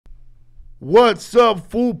What's Up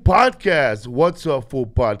Fool Podcast? What's Up Fool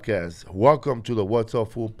Podcast? Welcome to the What's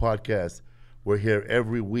Up Fool Podcast. We're here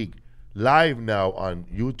every week, live now on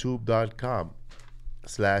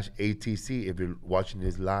youtube.com/ATC if you're watching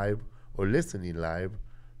this live or listening live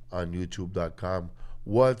on youtube.com.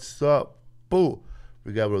 What's up, Fool?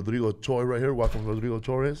 We got Rodrigo Torres right here. Welcome, Rodrigo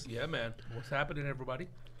Torres. Yeah, man. What's happening, everybody?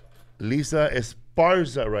 Lesa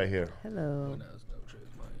Esparza right here. Hello.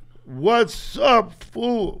 What's up,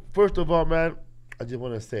 fool? First of all, man, I just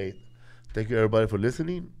want to say thank you, everybody, for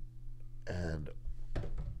listening. And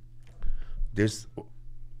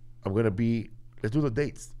I'm going to be, let's do the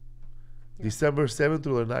dates. Yeah. December 7th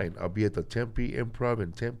through the 9th, I'll be at the Tempe Improv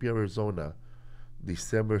in Tempe, Arizona.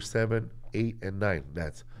 December 7th, 8th, and 9th.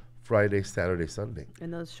 That's Friday, Saturday, Sunday.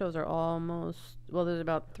 And those shows are almost, there's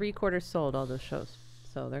about 3/4 sold, all those shows.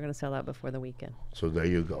 So they're going to sell out before the weekend. So there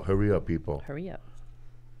you go. Hurry up, people. Hurry up.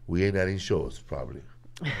 We ain't adding shows, probably.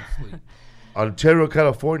 Ontario,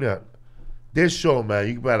 California. This show, man,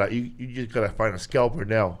 you just gotta find a scalper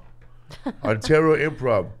now. Ontario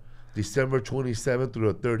Improv, December 27th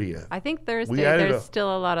through the 30th. I think Thursday there's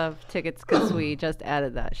still a lot of tickets because we just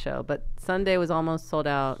added that show. But Sunday was almost sold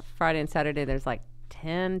out. Friday and Saturday there's like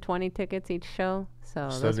 10, 20 tickets each show. So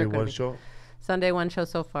Sunday one show? Sunday one show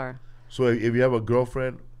so far. So if you have a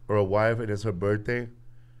girlfriend or a wife and it's her birthday, and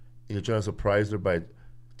you're trying to surprise her by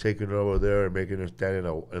taking her over there and making her stand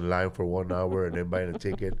in line for 1 hour and then buying a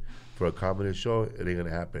ticket for a comedy show, it ain't gonna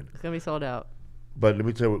happen. It's gonna be sold out. But let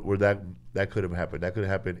me tell you where that could have happened. That could have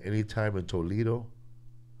happened anytime in Toledo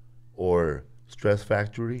or Stress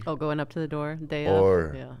Factory. Oh, going up to the door day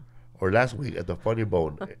or last week at the Funny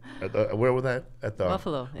Bone. Where was that? At the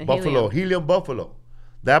Buffalo. Helium Buffalo.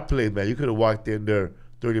 That place, man, you could have walked in there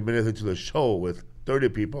 30 minutes into the show with 30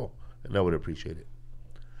 people, and I would appreciate it.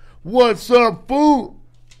 What's up, fool?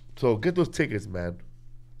 So get those tickets, man.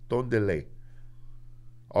 Don't delay.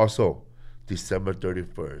 Also, December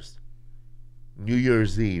 31st, New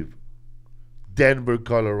Year's Eve, Denver,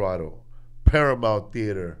 Colorado, Paramount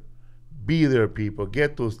Theater. Be there, people.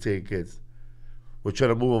 Get those tickets. We're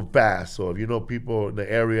trying to move them fast. So if you know people in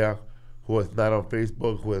the area who is not on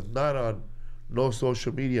Facebook, who is not on no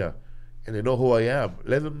social media, and they know who I am,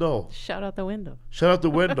 let them know. Shout out the window. Shout out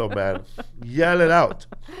the window, man. Yell it out.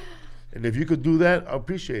 And if you could do that, I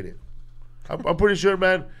appreciate it. I'm pretty sure,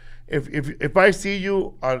 man, if I see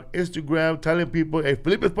you on Instagram telling people, hey,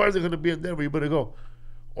 Felipe Esparza is going to be in Denver, you better go.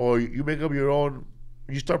 Or you make up your own,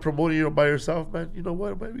 you start promoting it by yourself, man, you know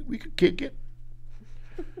what, man, we could kick it.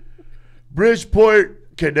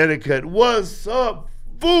 Bridgeport, Connecticut. What's up,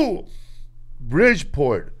 fool?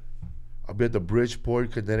 Bridgeport. I'll be at the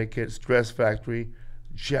Bridgeport, Connecticut Stress Factory,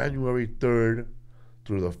 January 3rd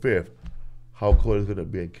through the 5th. How cold is it going to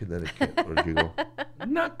be in Connecticut, Rodrigo?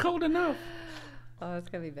 Not cold enough. Oh, it's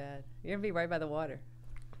going to be bad. You're going to be right by the water.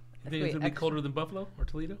 You think it's going to be colder than Buffalo or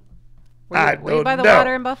Toledo? Were you by the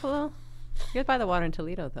water in Buffalo? You're by the water in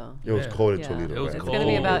Toledo, though. It was cold in Toledo. It was It's cold, going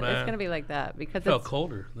to be man. it's going to be like that because it felt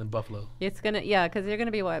colder than Buffalo. It's going to because you're going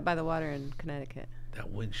to be by the water in Connecticut.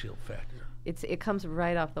 That windshield factor. It comes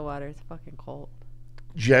right off the water. It's fucking cold.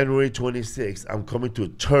 January 26th, I'm coming to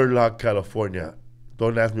Turlock, California.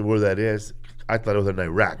 Don't ask me where that is. I thought it was in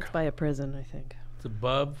Iraq. It's by a prison, I think. It's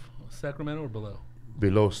above Sacramento or below?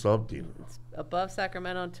 Below something. It's above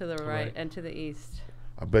Sacramento to the right and to the east.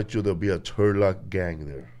 I bet you there'll be a Turlock gang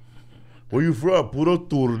there. Where you from? Puro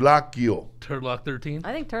Turlockio. Turlock 13?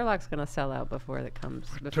 I think Turlock's going to sell out before it comes.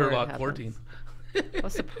 Turlock 14. Well,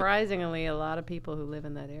 surprisingly, a lot of people who live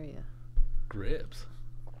in that area. Grips.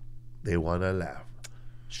 They want to laugh.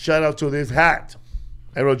 Shout out to this hat.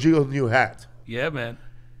 And Rodrigo's new hat. Yeah, man.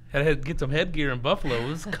 Had to get some headgear in Buffalo. It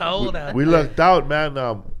was cold out We there. lucked out, man.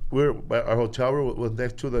 Our hotel room was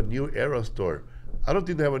next to the New Era store. I don't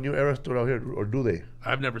think they have a New Era store out here, or do they?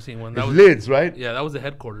 I've never seen one. It's Lids, right? Yeah, that was the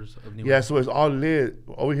headquarters of New Era. Yeah, so it's all Lids.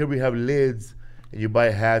 Over here we have Lids, and you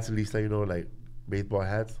buy hats, at least, like baseball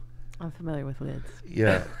hats. I'm familiar with Lids.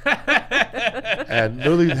 Yeah. And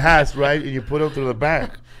those are these hats, right? And you put them through the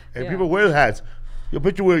back. And people wear hats.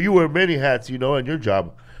 You wear many hats, in your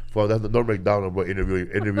job. Well, that's the Norm MacDonald, bro,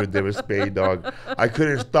 interviewing David Spade, dog. I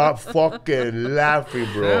couldn't stop fucking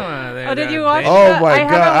laughing, bro. Oh, did you watch Oh, my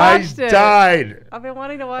God. I died. I've been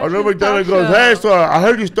wanting to watch it. Norm MacDonald goes, hey, so I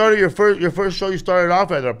heard you started your first show, you started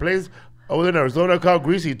off at a place over in Arizona called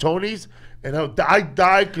Greasy Tony's. And I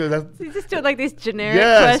died because he's just doing like these generic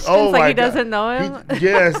questions like he doesn't know him.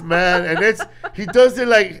 Yes, man. And he does it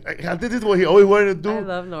like, I think this is what he always wanted to do. I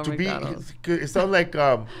love Norm MacDonald. It sounds like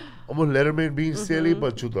almost Letterman being silly,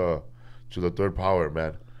 but to the third power,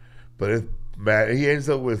 man. But man, he ends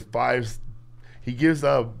up with he gives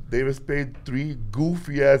David Spade 3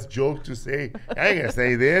 goofy ass jokes to say. I ain't gonna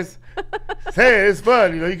say this. Say it, it's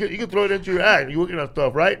fun. You know, you can throw it into your act. You're working on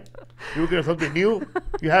stuff, right? You're working on something new.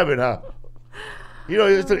 You have it, huh? You know,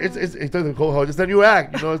 it doesn't co-host. It's a new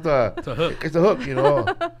act. You know, it's a hook. It's a hook. You know,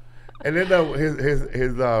 and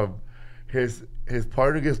then his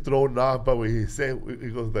partner gets thrown off, but when he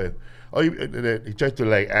goes like, oh, and then he tries to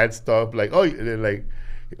like add stuff like, oh, and then like,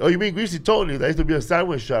 oh, you mean Greasy Tony? That used to be a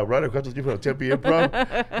sandwich shop right across the street from Tempe Improv,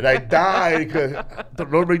 and I died because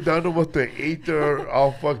Ronald McDonald was the eater,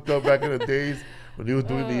 all fucked up back in the days when he was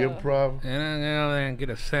doing the improv. And get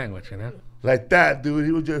a sandwich, you know, like that, dude.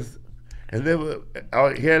 He was just, and then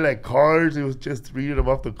he had like cards. He was just reading them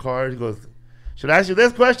off the cards. He goes, should I ask you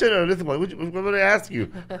this question or this one? Which one did I ask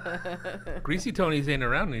you? Greasy Tony's ain't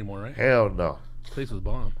around anymore, right? Hell no. This place was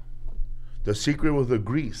bomb. The secret was the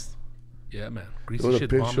grease. Yeah, man. Greasy there was a shit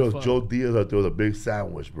picture bomb of Joe Diaz out there with a big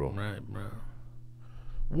sandwich, bro. Right, bro.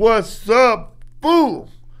 What's up, fool?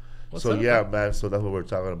 What's so up, yeah, man? man. So that's what we're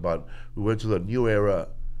talking about. We went to the New Era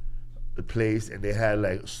place, and they had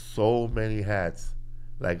like so many hats,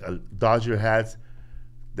 like Dodger hats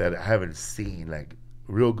that I haven't seen, like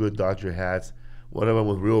real good Dodger hats. One of them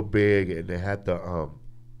was real big, and they had the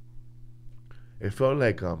it felt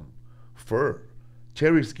like fur,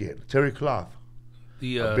 cherry skin, cherry cloth.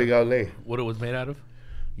 The big LA. What it was made out of?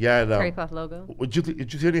 Yeah, and, Cherry cloth logo.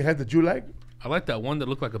 Did you see any hats that you like? I like that one that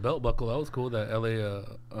looked like a belt buckle. That was cool. That LA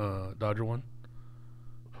Dodger one.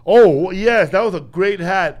 Oh yes, that was a great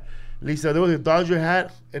hat, Lisa. There was a Dodger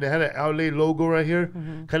hat, and it had an LA logo right here,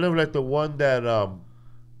 kind of like the one that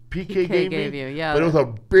PK gave me. You, yeah. But it was a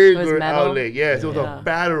bigger metal? LA. Yes, it was a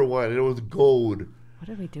badder one, and it was gold. What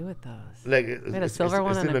did we do with those? Like we had a silver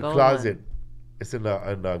one it's and in a the gold closet. one. It's in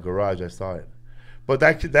the garage. I saw it. But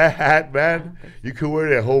that hat, man, you could wear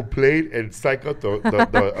that whole plate and psych out the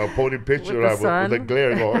opponent pitcher with the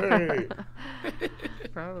glare. Go, hey.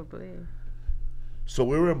 Probably. So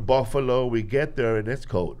we were in Buffalo. We get there and it's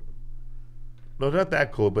cold. No, not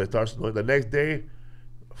that cold, but it starts snowing. The next day,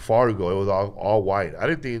 Fargo, it was all white. I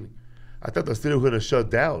thought the city was going to shut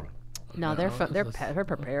down. No, they're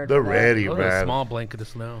prepared. They're ready, man. man. A small blanket of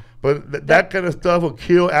snow. But that kind of stuff will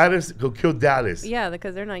kill Dallas. Yeah,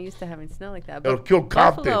 because they're not used to having snow like that. It'll kill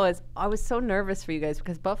Compton. Buffalo is. I was so nervous for you guys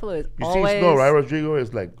because Buffalo is you always. See snow, right, Rodrigo?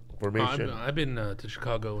 It's like formation. I've been to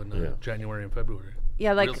Chicago in January and February.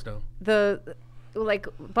 Yeah, like real snow. Like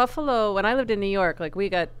Buffalo. When I lived in New York, like we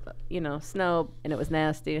got snow and it was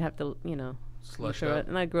nasty. You'd have to slush it.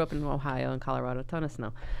 And I grew up in Ohio and Colorado, a ton of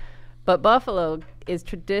snow. But Buffalo is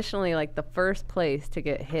traditionally like the first place to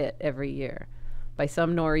get hit every year by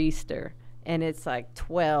some nor'easter. And it's like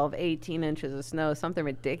 12, 18 inches of snow, something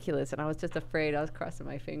ridiculous. And I was just afraid. I was crossing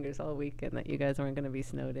my fingers all weekend that you guys weren't going to be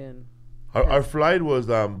snowed in. Our flight was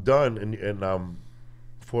done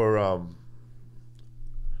for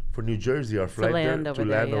New Jersey. Our flight to land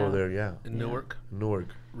over there, yeah. In Newark?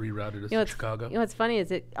 Newark. Rerouted us to Chicago. You know what's funny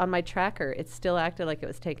is on my tracker, it still acted like it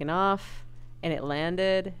was taken off. And it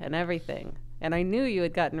landed and everything. And I knew you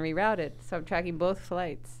had gotten rerouted, so I'm tracking both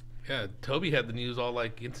flights. Yeah, Toby had the news all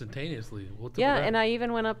like instantaneously. And I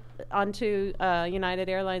even went up onto United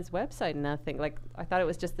Airlines website and nothing. Like, I thought it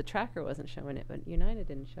was just the tracker wasn't showing it, but United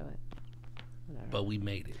didn't show it. Whatever. But we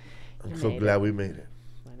made it. I'm so glad we made it.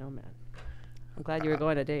 I know, man. I'm glad you were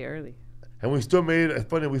going a day early. And we still made it. It's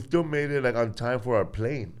funny, we still made it like on time for our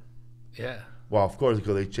plane. Yeah. Well, of course,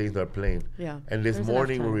 because they changed our plane. Yeah. And this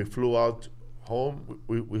morning when we flew out home,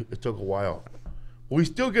 it took a while. We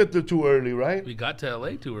still get there too early, right? We got to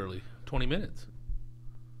LA too early. 20 minutes.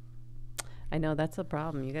 I know, that's a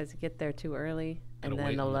problem. You guys get there too early, and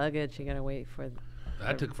then the luggage, you got to wait for...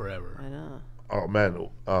 That took forever. I know. Oh, man.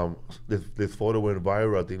 This photo went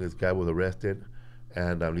viral. I think this guy was arrested.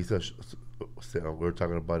 And Lisa, we were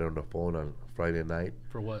talking about it on the phone on Friday night.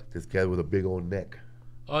 For what? This guy with a big old neck.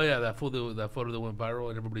 Oh, yeah, that photo that went viral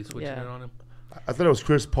and everybody's switching it on him. I thought it was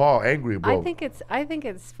Chris Paul, angry, bro. I think it's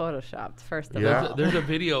photoshopped. First of all, there's a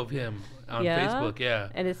video of him on Facebook. Yeah,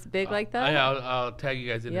 and it's big like that. I'll tag you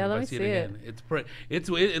guys in it if I see it again.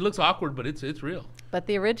 It looks awkward, but it's real. But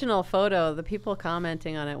the original photo, the people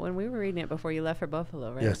commenting on it when we were reading it before you left for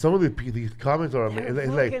Buffalo, right? Yeah, some of these comments are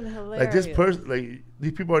amazing. Like this person, like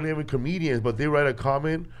these people aren't even comedians, but they write a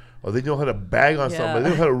comment or they know how to bag on somebody.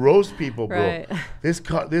 They know how to roast people, bro. Right. This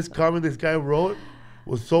comment this guy wrote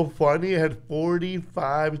was so funny. It had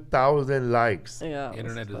 45,000 likes. Yeah,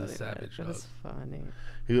 internet is a savage. It was funny.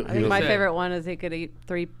 I think my favorite one is he could eat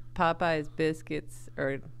 3 Popeyes biscuits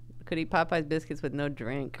or could eat Popeye's biscuits with no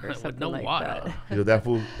drink or something with no like water. You know, that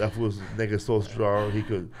fool's nigga so strong he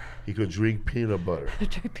could drink peanut butter.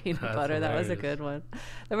 Drink peanut butter. Hilarious. That was a good one.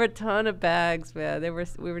 There were a ton of bags, man. We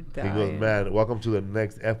were dying. He goes, man, welcome to the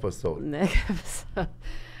next episode. Next episode.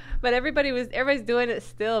 But everybody's doing it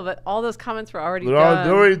still, but all those comments were already done.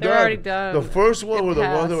 They're already done. The first one were the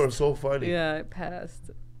ones that were so funny. Yeah, it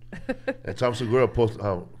passed. And Tom Segura posted,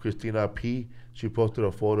 Christina P., she posted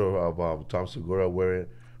a photo of Tom Segura wearing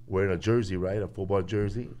a jersey, right? A football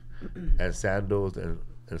jersey, and sandals and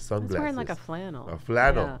sunglasses. He's wearing like a flannel. A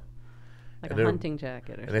flannel. Yeah. Like a hunting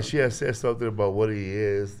jacket or something. And then she had said something about what he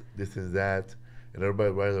is, this and that, and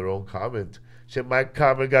everybody writing their own comment. Shit, my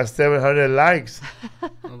comment got 700 likes.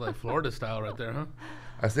 Sounds like Florida style right there, huh?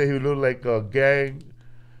 I said he looked like a gang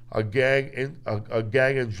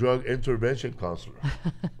and drug intervention counselor.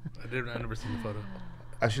 I never seen the photo.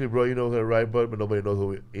 Actually, bro, you know who right, but nobody knows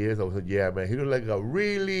who he is. I was like, yeah, man, he looked like a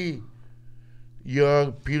really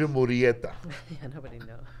young Peter Murrieta. Yeah, nobody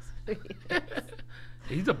knows.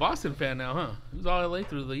 He's a Boston fan now, huh? He was all LA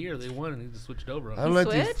through the year. They won, and he just switched over. Switched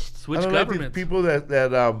governments. Like these people that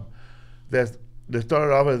they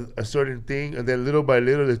started off as a certain thing, and then little by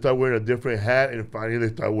little they start wearing a different hat, and finally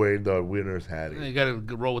they start wearing the winner's hat. Yeah, you got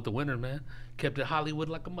to roll with the winner, man. Kept it Hollywood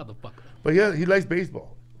like a motherfucker. But yeah, he likes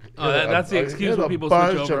baseball. Oh, that's the excuse when people switch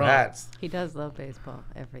over. Bunch of hats. He does love baseball,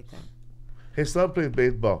 everything. His son plays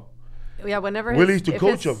baseball. Yeah, whenever Willie used to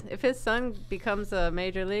coach him. If his son becomes a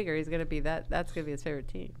major leaguer, he's gonna be that's gonna be his favorite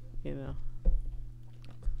team. You know,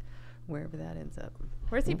 wherever that ends up.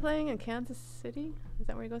 Where's he playing in Kansas City? Is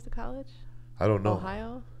that where he goes to college? I don't know.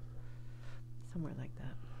 Ohio, somewhere like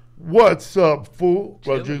that. What's up, fool?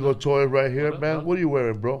 Chilling. Rodrigo Torres right here, man. What are you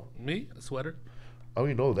wearing, bro? Me? A sweater. Oh,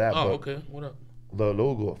 you know that. Oh, okay. What up? The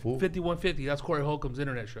logo, fool. 5150. That's Corey Holcomb's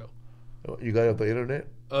internet show. You got it off the internet?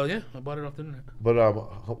 Yeah, I bought it off the internet. But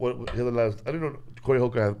what the other last? I didn't know Corey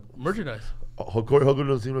Holcomb has merchandise. Corey Holcomb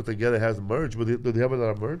doesn't seem like together has merch, but do they have a lot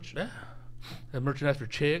of merch? Yeah, they have merchandise for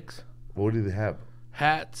chicks. What do they have?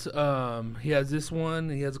 Hats. He has this one.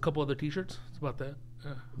 He has a couple other T-shirts. It's about that.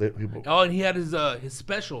 Yeah. And he had his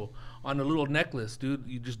special on a little necklace, dude.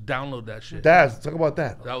 You just download that shit. Talk about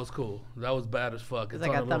that. That was cool. That was bad as fuck. It's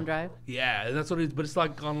like a thumb drive? Yeah, that's what it is. But it's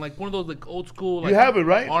like on like one of those like old school. Like, you have it,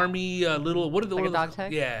 right? Army little. What are the like a dog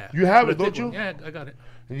tag? Yeah. You have it, don't you? Yeah, I got it.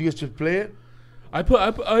 And you guys just play it? I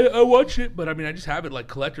watch it, but I mean I just have it like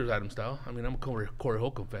collector's item style. I mean I'm a Corey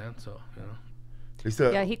Holcomb fan, so you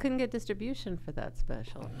know. Yeah, he couldn't get distribution for that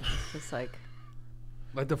special. It's just like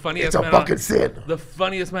the funniest. It's a fucking sin. The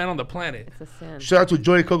funniest man on the planet. It's a sin. Shout out to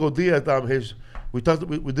Joey Coco Diaz. We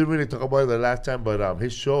didn't really talk about it the last time, but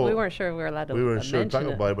his show. We weren't sure if we were allowed to. We weren't sure to talk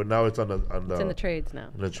about it, but now it's on the. It's in the trades now.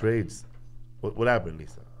 In the trades. What happened,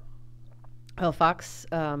 Lisa? Well, Fox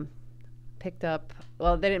picked up.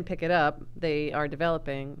 Well, they didn't pick it up. They are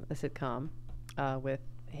developing a sitcom with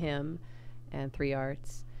him and 3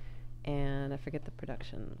 Arts, and I forget the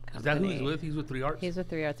production company. Is that who he's with? He's with 3 Arts. He's with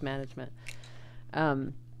 3 Arts Management.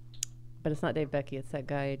 But it's not Dave Becky. It's that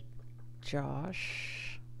guy,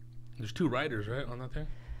 Josh. There's 2 writers, right, on that thing?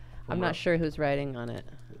 I'm not sure who's writing on it.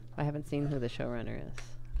 I haven't seen who the showrunner is.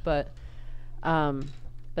 But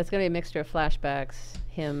that's going to be a mixture of flashbacks,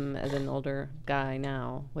 him as an older guy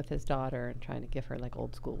now with his daughter and trying to give her like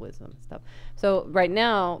old school wisdom and stuff. So right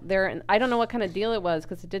now, I don't know what kind of deal it was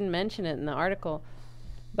because it didn't mention it in the article.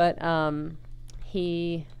 But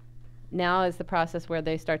he now is the process where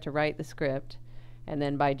they start to write the script. And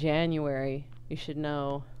then by January, you should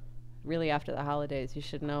know, really after the holidays, you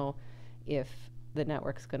should know if the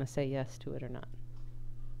network's going to say yes to it or not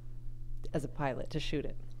as a pilot to shoot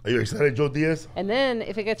it. Are you excited, Joe Diaz? And then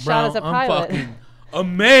if it gets shot as a pilot. I'm fucking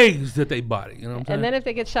amazed that they bought it. You know what I'm saying? And then if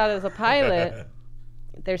it gets shot as a pilot,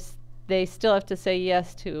 they still have to say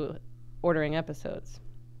yes to ordering episodes.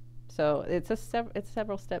 So it's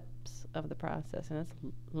several steps of the process, and it's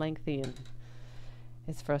lengthy and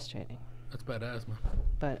it's frustrating. That's badass, man.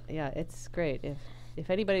 But yeah, it's great. If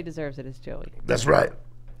anybody deserves it, it's Joey. That's right.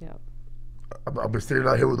 Yeah. I've been sitting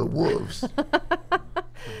out here with the wolves.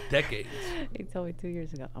 Decades. He told me 2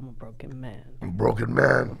 years ago, I'm a broken man. I'm a broken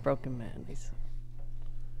man. I'm a broken man. That's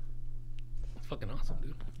fucking awesome,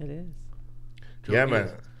 dude. It is. Joey yeah,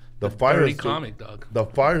 man. The fire is comic, dog. The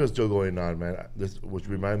fire is still going on, man. Which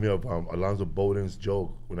reminds me of Alonzo Bowden's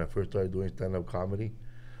joke when I first started doing stand-up comedy.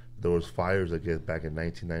 There was fires, I guess, back in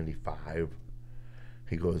 1995.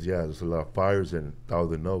 He goes, yeah, there's a lot of fires in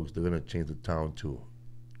Thousand Oaks. They're going to change the town to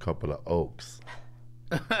a couple of oaks.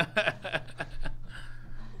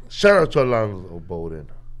 Shout out to Alonzo Bowden.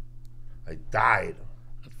 I died.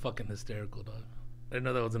 That's fucking hysterical, dog. I didn't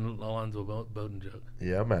know that was an Alonzo Bowden joke.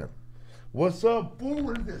 Yeah, man. What's up, fool?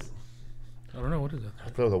 What is this? I don't know. What is that? I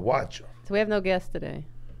thought it was a watch. So we have no guest today.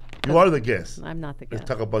 You are the guest. I'm not the guest. Let's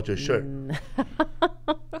talk about your shirt.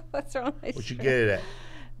 What's wrong with my What shirt? you get it at?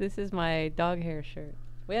 This is my dog hair shirt.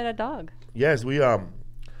 We had a dog. Yes, we have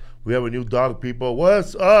a new dog, people.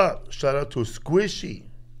 What's up? Shout out to Squishy.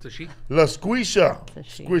 It's a she. La Squisha. It's a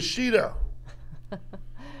she. Squishita.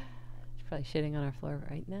 She's probably shitting on our floor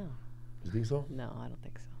right now. You think so? No, I don't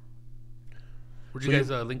think so. Where'd you guys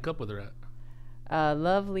link up with her at?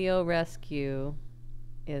 Love Leo Rescue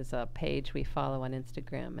is a page we follow on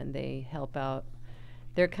Instagram, and they help out.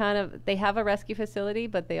 They have a rescue facility,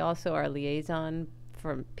 but they also are liaison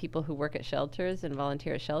from people who work at shelters and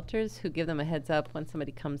volunteer at shelters who give them a heads up when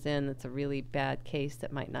somebody comes in that's a really bad case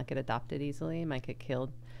that might not get adopted easily, might get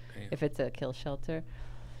killed. Damn. If it's a kill shelter.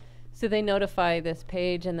 So they notify this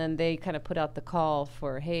page, and then they kind of put out the call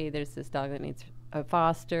for, hey, there's this dog that needs a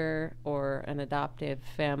foster or an adoptive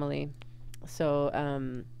family.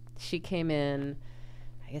 So she came in,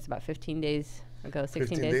 I guess about 15 days ago,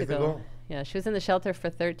 16 days ago. Yeah, she was in the shelter for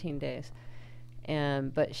 13 days.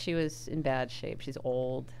 But she was in bad shape. She's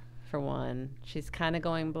old, for one. She's kind of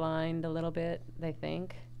going blind a little bit, they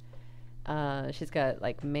think. She's got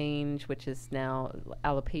like mange, which is now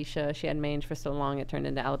alopecia. She had mange for so long it turned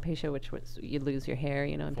into alopecia, which was you lose your hair,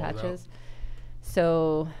 in patches.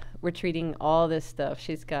 So we're treating all this stuff.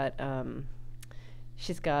 She's got an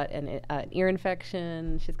ear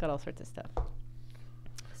infection. She's got all sorts of stuff.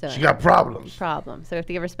 So she got problems. So we have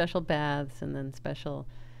to give her special baths and then special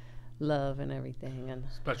love and everything, and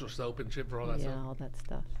special soap and shit for all that stuff. Yeah, all that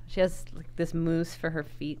stuff. She has like this mousse for her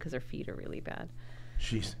feet because her feet are really bad.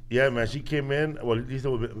 Man. She came in. Well,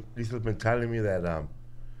 Lisa's been telling me that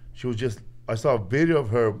she was just. I saw a video of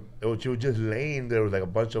her. She was just laying there with like a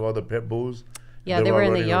bunch of other pit bulls. Yeah, they were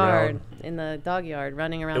in the yard, in the dog yard,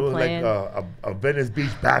 running around playing. It was like a Venice Beach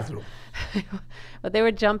bathroom. But they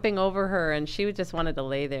were jumping over her, and she just wanted to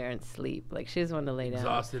lay there and sleep. Like, she just wanted to lay down.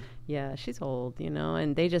 Exhausted. Yeah, she's old,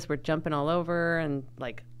 and they just were jumping all over her and,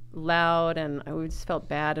 like, loud, and I just felt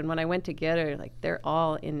bad. And when I went to get her, like, they're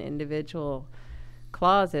all in individual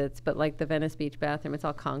closets, but like the Venice Beach bathroom, it's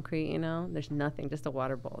all concrete, There's nothing, just a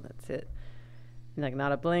water bowl. That's it. Like,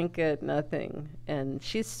 not a blanket, nothing. And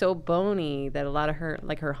she's so bony that a lot of her,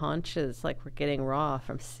 like, her haunches, like, were getting raw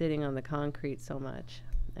from sitting on the concrete so much.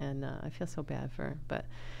 And I feel so bad for her. But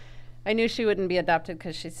I knew she wouldn't be adopted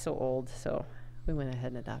because she's so old. So we went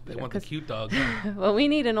ahead and adopted her. They want the cute dog. Well, we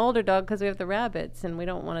need an older dog because we have the rabbits. And we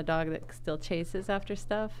don't want a dog that still chases after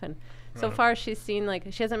stuff. And so far she's seen,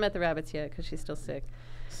 like, she hasn't met the rabbits yet because she's still sick.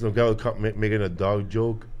 Some guy was making a dog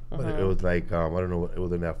joke. But it was like, I don't know, it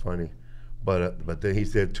wasn't that funny. But then he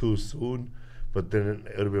said too soon. But then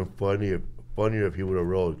it would have been funnier if he would have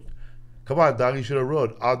rode. Come on, dog, you should have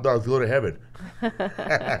rode. All dogs go to heaven.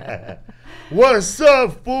 What's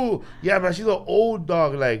up, fool? Yeah, man, she's an old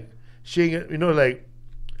dog. Like, she ain't, like,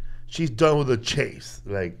 she's done with the chase.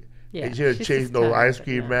 Like, yeah, she ain't chase no ice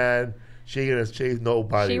cream man. She ain't gonna chase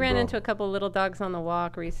nobody. She ran into a couple little dogs on the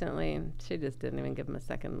walk recently, and she just didn't even give them a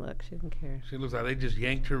second look. She didn't care. She looks like they just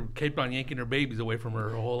kept on yanking her babies away from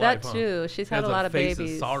her whole life. That too. She's had a lot of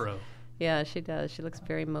babies. Of sorrow. Yeah, she does. She looks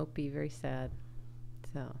very mopey, very sad.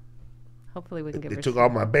 So, hopefully we can give her. They took all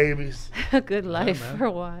my babies. A good life for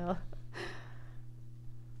a while.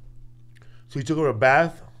 So you took her a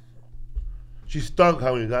bath. She stunk.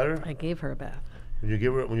 How when you got her? I gave her a bath.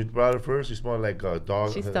 When you brought her first, she smelled like a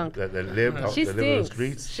dog she stunk. that lived in the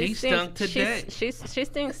streets. She stunk today. She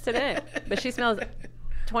stinks today, but she smells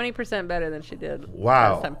 20% better than she did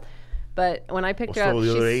last time. But when I picked her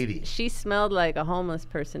up, she smelled like a homeless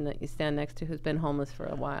person that you stand next to who's been homeless for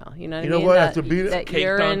a while. You know what I mean? You know what? After being that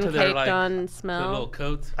urine caked on smell. The little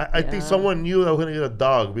coats. I think someone knew I was going to get a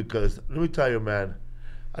dog because, let me tell you, man,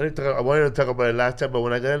 I wanted to talk about it last time, but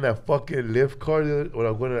when I got in that fucking lift car when I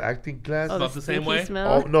was going to acting class. Smells the same way?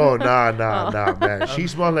 Oh, no, nah, man. She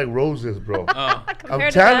smelled like roses, bro. I'm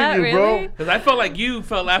telling you, bro. Because I felt like you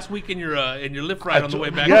felt last week in your lift ride on the way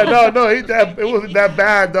back. Yeah, no, it wasn't that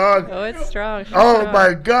bad, dog. Oh, it's strong.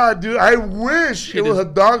 My God, dude. I wish it was a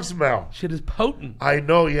dog smell. Shit is potent. I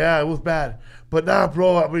know, yeah, it was bad. But nah,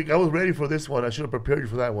 bro, I was ready for this one. I should have prepared you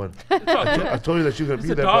for that one. I told you that she was going to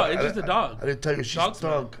be there. It's just a dog. I didn't tell you she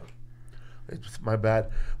stunk. It's my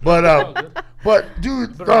bad. But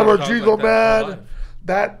dude, Don Rodrigo, man,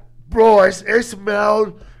 that, bro, it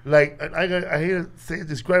smelled like, I hate to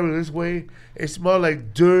describe it this way, it smelled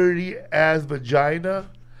like dirty ass vagina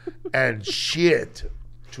and shit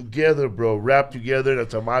together, bro, wrapped together in a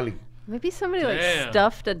tamale. Maybe somebody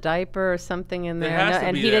stuffed a diaper or something in there,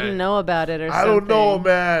 and he that. Didn't know about it or something. I don't know,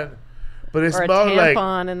 man. But it or smelled a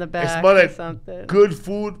tampon in the back it smelled like something. Good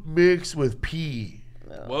food mixed with pee.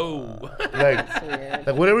 Whoa. Like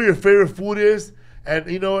whatever your favorite food is, and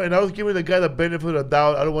you know, and I was giving the guy the benefit of the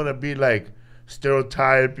doubt. I don't want to be like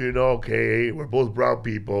stereotype, you know. Okay, we're both brown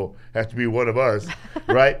people. Has to be one of us,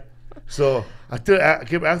 right? So I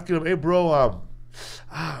kept asking him, "Hey, bro,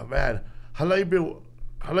 man, how long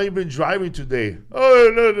you been driving today?"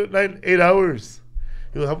 Oh, no, 8 hours.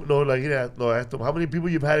 He was, no, like, yeah, no. I asked him, how many people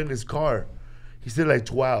you've had in his car? He said like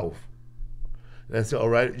 12. And I said, all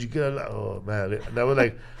right, you get a lot. Oh man, and I was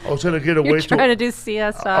like, I was trying to get away. You're trying to do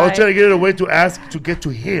CSI. I was trying to get away to ask to get to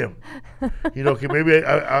him. You know, okay, maybe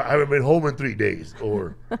I haven't been home in 3 days,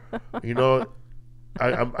 or, you know,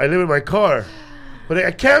 I live in my car, but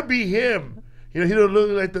I can't be him. You know, he don't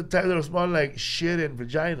look like the type that'll smell like shit and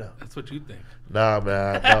vagina. That's what you think. Nah,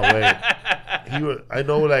 man, no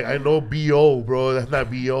way. I know BO, bro. That's not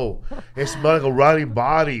BO. It smelled like a rotting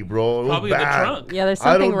body, bro. It probably was the bad. trunk. Yeah, there's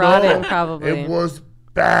something rotting, probably. It was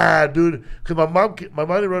bad, dude. Cause my mom didn't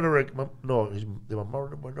run over. Did my mom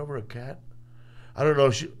run over a cat? I don't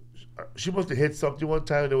know. She must have hit something one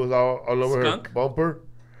time, and it was all over Skunk? her bumper,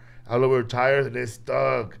 all over her tires, and it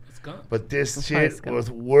stunk. Skunk. But this shit was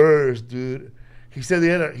worse, dude. He said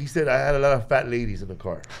I had a lot of fat ladies in the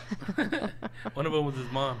car. One of them was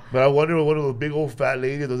his mom. But I wonder if one of those big old fat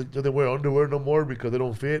ladies doesn't wear underwear no more because they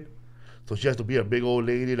don't fit. So she has to be a big old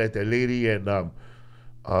lady like that lady and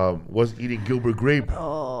was eating Gilbert grape.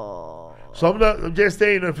 Oh. So I'm just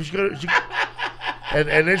saying if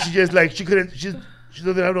and then she just like she doesn't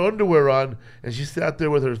have no underwear on and she sat there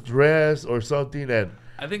with her dress or something and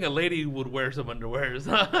I think a lady would wear some underwears.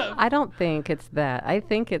 I don't think it's that. I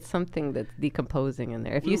think it's something that's decomposing in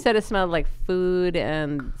there. If you said it smelled like food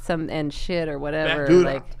and shit or whatever, dude,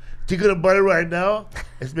 like thinking about it right now,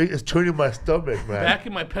 it's turning my stomach, man. Back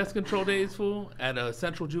in my pest control days, fool, at a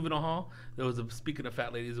Central Juvenile Hall, speaking of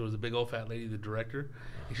fat ladies, there was a big old fat lady, the director.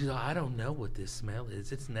 And she's like, I don't know what this smell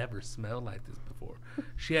is. It's never smelled like this before.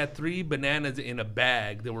 She had 3 bananas in a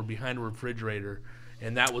bag that were behind the refrigerator.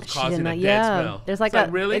 And that was causing a dead smell. There's like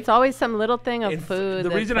really? It's always some little thing of food. The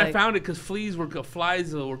reason I found it because flies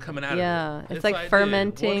were coming out of it. Yeah, it's like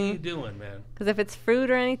fermenting. What are you doing, man? Because if it's fruit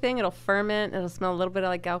or anything, it'll ferment. It'll smell a little bit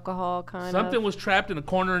like alcohol, Something was trapped in a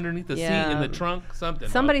corner underneath the seat in the trunk.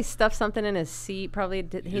 Somebody stuffed something in his seat. Probably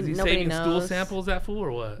Is he saving stool samples, that fool,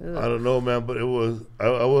 or what? I don't know, man. But it was.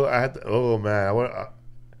 I had to. Oh man.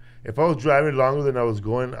 If I was driving longer than I was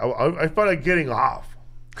going, I felt like getting off.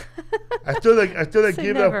 I still like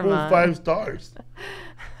give that full 5 stars.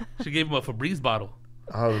 She gave him a Febreze bottle.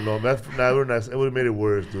 I don't know. It would have made it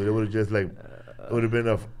worse, dude. It would have just it would have been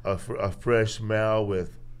a fresh smell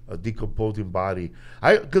with a decomposing body.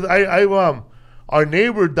 Our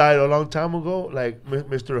neighbor died a long time ago, like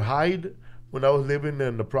Mr. Hyde, when I was living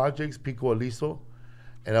in the projects, Pico Aliso,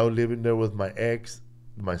 and I was living there with my ex,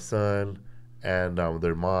 my son, and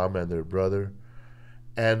their mom and their brother,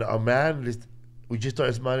 and a man. We just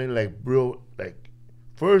started smelling like real, like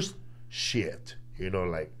first shit, you know,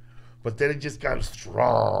 like, but then it just got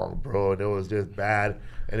strong, bro, and it was just bad.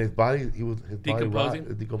 And his body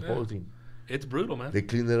decomposing. Decomposing. Yeah. It's brutal, man. They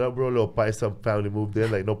cleaned it up, bro. Little Paisa family moved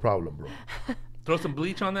in, like no problem, bro. Throw some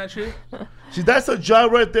bleach on that shit. See, that's a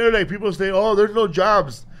job right there. Like people say, oh, there's no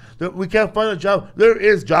jobs. We can't find a job. There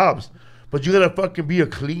is jobs, but you gotta fucking be a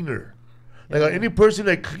cleaner. Like any person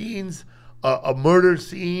that cleans a murder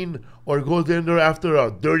scene or goes in there after a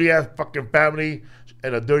dirty ass fucking family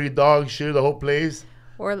and a dirty dog shit the whole place.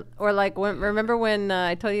 Or like remember when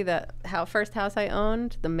I told you that first house I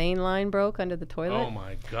owned, the main line broke under the toilet. Oh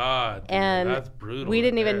my god! Dude, and that's brutal. We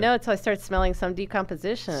didn't even know it, so I started smelling some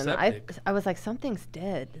decomposition. Septic. I was like, something's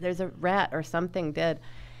dead. There's a rat or something dead.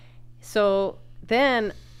 So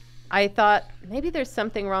then I thought maybe there's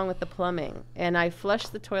something wrong with the plumbing, and I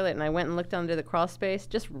flushed the toilet and I went and looked under the crawl space,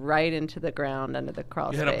 just right into the ground under the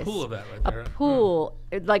crawl space. You had a pool of that right there. A pool,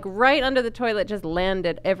 like right under the toilet, just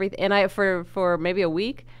landed everything, and I for maybe a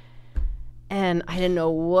week. And I didn't know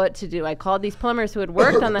what to do. I called these plumbers who had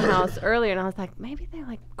worked on the house earlier, and I was like, maybe they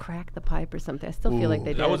like cracked the pipe or something. I still feel like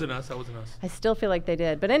they did. That wasn't us. I still feel like they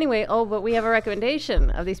did. But anyway, but we have a recommendation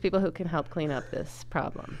of these people who can help clean up this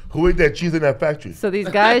problem. Who ate that cheese in that factory? So these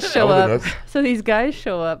guys show up. So these guys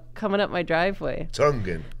show up coming up my driveway.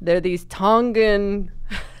 Tongan. They're these Tongan.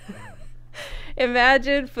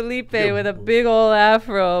 Imagine Felipe with a big old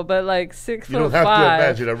afro, but like 6'5". You don't have to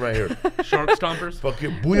imagine. I'm right here. Shark stompers.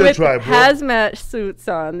 Fucking booyah tribe, bro. Hazmat suits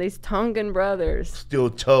on. These Tongan brothers. Still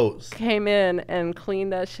toes. Came in and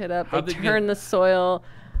cleaned that shit up. They turned the soil.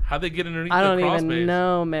 How'd they get underneath the I crawl don't even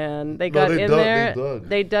know, man. They got in there.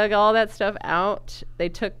 They dug all that stuff out. They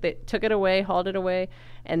took it away, hauled it away,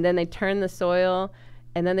 and then they turned the soil.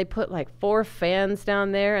 and then they put like 4 fans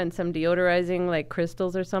down there and some deodorizing like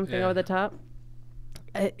crystals or something over the top.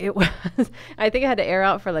 It was. I think I had to air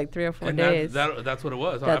out for like 3 or 4 days. That's what it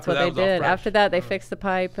was. That's After what that, they it was all did. fresh. After that, they fixed the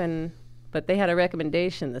pipe, but they had a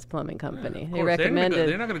recommendation. This plumbing company, they recommended.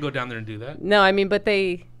 They're not going to go down there and do that. No, I mean, but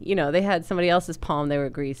they had somebody else's palm they were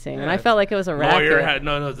greasing, and I felt like it was a Lawyer racket. it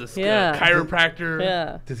was a chiropractor.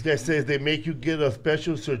 Yeah. This guy says they make you get a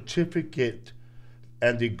special certificate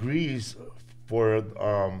and degrees for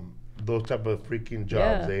those type of freaking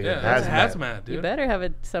jobs. That's hazmat, dude. You better have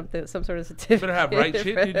some sort of certificate. You better have right shit,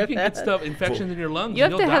 dude. You can get infections in your lungs. You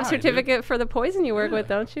have to have die, certificate dude. for the poison you work with,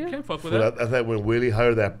 don't you? You can't fuck with that. That's like when Willie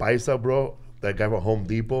hired that paisa, bro, that guy from Home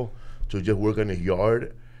Depot, to just work in his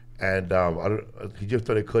yard, and he just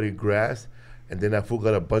started cutting grass, and then that fool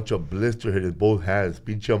got a bunch of blisters in his both hands,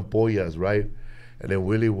 pinche ampollas, right? And then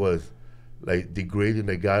Willie was like degrading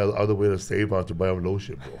the guy all the way to save on to buy him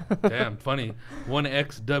lotion, bro. Damn, funny. One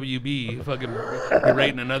XWB fucking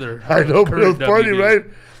berating another. I know, but it was funny, WB. right?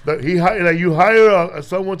 But you hire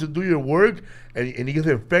someone to do your work, and he gets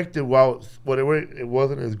infected while whatever it was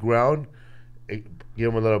in his ground. It gave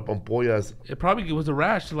him a lot of ampollas. It probably was a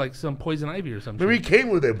rash to like some poison ivy or something. Maybe he came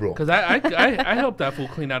with it, bro. Because I helped that fool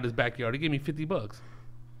clean out his backyard. He gave me $50.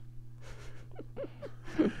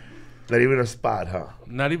 Not even a spot, huh?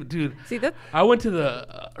 Not even, dude. See that? I went to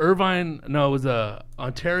the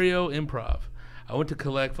Ontario Improv. I went to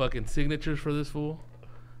collect fucking signatures for this fool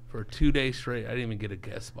for 2 days straight. I didn't even get a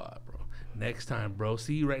guest spot, bro. Next time, bro.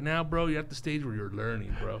 See, right now, bro, you're at the stage where you're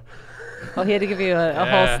learning, bro. Oh, he had to give you a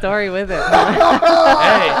whole story with it.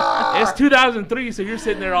 Hey, it's 2003, so you're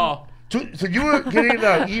sitting there all. So you were getting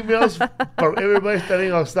emails from everybody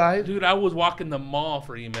standing outside? Dude, I was walking the mall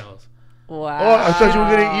for emails. Wow. Oh, I thought you were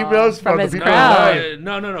getting emails from the his people crowd. outside.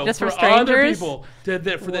 No. Just for other strangers? people. For him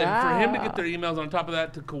to get their emails on top of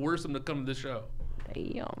that to coerce them to come to the show.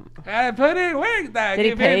 Damn. I put in work that. Did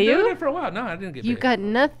he pay you? Doing it for a while. No, I didn't get paid. You got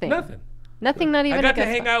nothing. Nothing, not even I got a to guest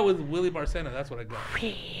hang spot. out with Willie Barcena. That's what I got.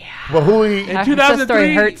 But who he? In That 2003,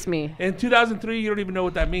 story hurts me. In 2003, you don't even know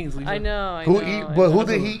what that means, Lisa. I know. Who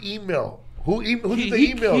did he email? Who did the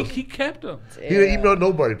emails? He kept them. He didn't email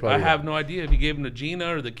nobody, probably. I have no idea if he gave them to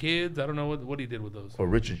Gina or the kids. I don't know what he did with those. Or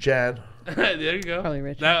Richard Chan. There you go. Probably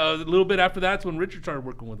Richard. Now, a little bit after that's when Richard started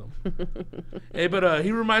working with him. Hey, but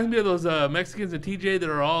he reminds me of those Mexicans in TJ that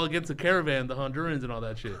are all against the caravan, the Hondurans and all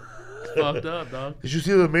that shit. It's fucked up, dog. Did you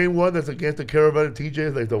see the main one that's against the caravan in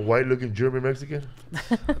TJ? Like the white-looking German Mexican?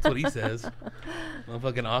 That's what he says.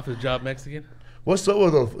 Motherfucking office job Mexican. What's up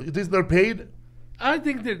with those? You think they're paid? I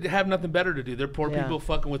think they have nothing better to do. They're poor Yeah. people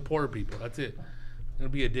fucking with poorer people. That's it. It'll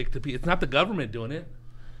be a dick to people. It's not the government doing it.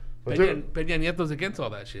 But Peña Nieto's against all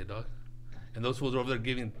that shit, dog. And those fools are over there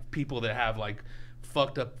giving people that have like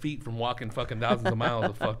fucked up feet from walking fucking thousands of miles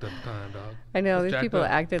of fucked up time, dog. I know. It's These jacked people up.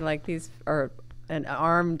 acted like these are an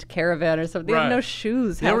armed caravan or something. They Right. have no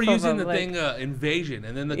shoes. They were half of using them, the thing invasion,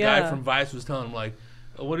 and then the Yeah. guy from Vice was telling him like,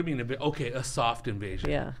 "What do you mean? Okay, a soft invasion.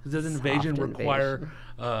 Yeah. Does an Soft invasion require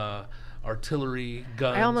invasion. artillery,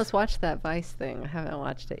 guns?" I almost watched that Vice thing. I haven't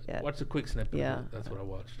watched it yet. watched a quick snippet. Yeah. Of it. That's what I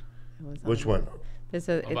watched. It was Which on- one? It's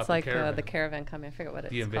About like the caravan. the caravan coming. I forget what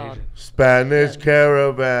it's The called. invasion. Spanish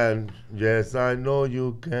caravan. Yes, I know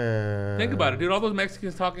you can. Think about it, dude. All those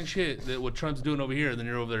Mexicans talking shit that what Trump's doing over here, and then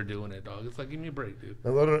you're over there doing it, dog. It's like, give me a break, dude.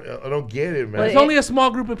 I don't get it, man. Well, It's only a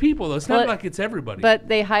small group of people, though. It's not Well, like it's everybody. But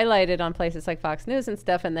they highlighted on places like Fox News and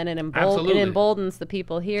stuff, and then it Absolutely. emboldens the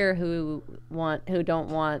people here who don't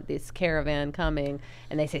want this caravan coming,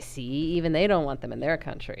 and they say, see, even they don't want them in their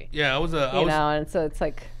country. yeah, I was And so it's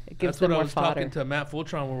like it gives that's them what I more was fodder. talking to Matt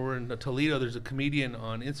Fultron when we were in Toledo. There's a comedian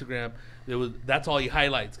on Instagram. That's all he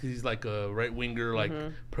highlights because he's like a right winger, like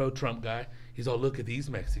pro-Trump guy. He's all, look at these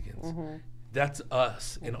Mexicans. That's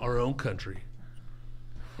us in our own country.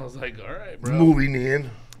 I was like, all right, bro. Moving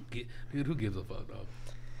in. Dude, who gives a fuck, dog?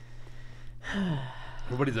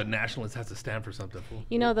 Everybody's a nationalist, has to stand for something. Fool.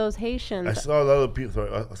 You know, those Haitians. I saw a lot of people.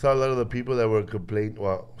 Sorry, I saw a lot of the people that were complaining.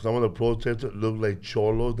 Well, some of the protesters looked like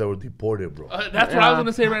cholos that were deported, bro. That's what I was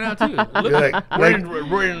gonna say right now too. Look, Yeah,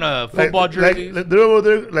 we're in football jerseys, they're over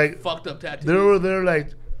there, like fucked up tattoos. they're over there, like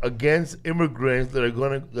against immigrants that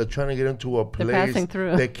are trying to get into a place passing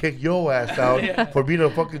through. that kick your ass out Yeah. for being a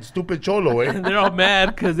fucking stupid cholo, eh? And they're all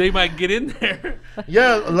mad because they might get in there.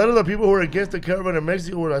 Yeah, a lot of the people who are against the caravan in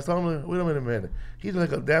Mexico were like, wait a minute, man. He's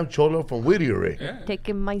like a damn cholo from Whittier, eh? Yeah.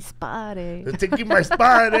 Taking my spot, eh? They're taking my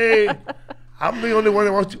spot, eh? I'm the only one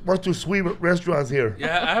that wants to sweep restaurants here.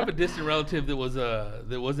 Yeah, I have a distant relative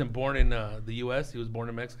that wasn't born in the U.S. He was born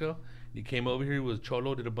in Mexico. He came over here. He was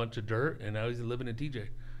cholo, did a bunch of dirt, and now he's living in TJ.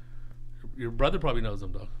 Your brother probably knows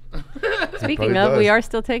him, though. Speaking probably of, we does. are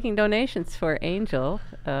still taking donations for Angel,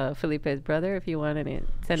 Felipe's brother. If you want any,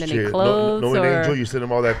 send any Shit, clothes knowing or Angel, you send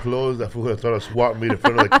him all that clothes. That fool would have thought of swap meet in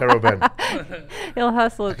front of the caravan. he'll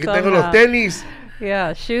hustle it Aquí tengo los somehow. tenis.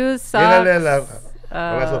 Yeah, shoes, Llénale socks,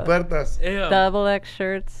 las ofertas. Yeah. double X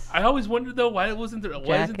shirts. I always wondered though why isn't there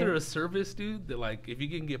Jacket. a service, dude, that like if you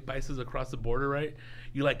can get paisas across the border, right?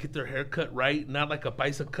 You like get their hair cut right, not like a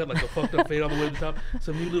paisa cut, like a fucked up fade all the way to the top.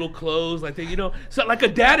 Some new little clothes, like they, so like a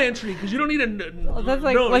dad entry, because you don't need a. Oh, that's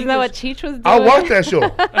like, no wasn't that what English- Cheech was doing? I'll watch that show. You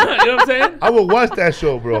know what I'm saying? I will watch that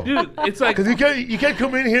show, bro. Dude, it's like Because you can't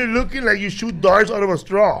come in here looking like you shoot darts out of a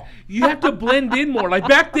straw. you have to blend in more. Like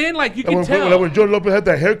back then, like you Like can tell. when Joe Lopez had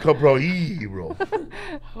that haircut, bro. Bro.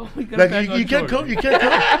 Oh, we got Like back on you can't Jordan.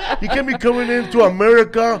 you can't be coming into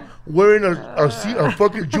America wearing a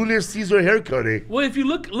fucking Julius Caesar haircut, eh? Well, if you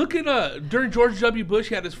look at during George W. Bush,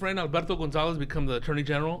 he had his friend Alberto Gonzalez become the Attorney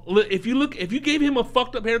General. If you gave him a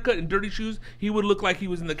fucked up haircut and dirty shoes, he would look like he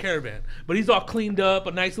was in the caravan. But he's all cleaned up,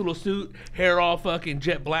 a nice little suit, hair all fucking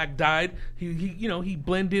jet black dyed. He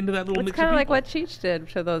blend into that little It's mix kind of of like people. what Cheech did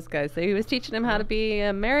to those guys. He was teaching them how to be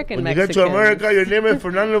American When you Mexicans. get to America, your name is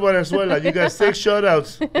Fernando Valenzuela. You got 6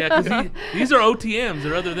 shutouts. Yeah, because these are OTMs.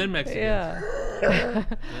 They're other than Mexicans. Yeah.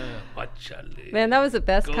 Ochale. Man, that was the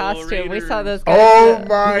best Go costume. We saw Raiders. those guys. Oh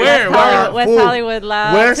my Where? God! West fool. Hollywood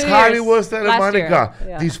Loud. West 2 Hollywood, years. Santa Last year. Monica.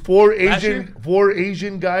 Yeah. These four year?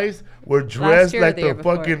 Asian guys were dressed year or like the year the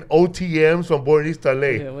before? fucking OTMs from Bornista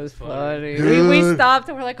It LA. was funny. Dude. We stopped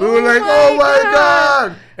and we're like, We were like, oh my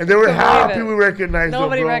God! And they were Couldn't happy believe it. we recognized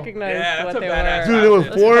Nobody them, bro. recognized Yeah, what that's they a badass were. Dude, there was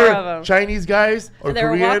There's 4 4 of 'em. Chinese guys or And they were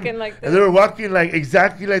Korean, walking like and they were this. walking like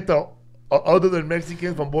exactly like the other than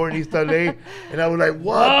Mexicans from Bornista LA. And I was like,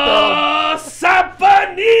 what the? Oh,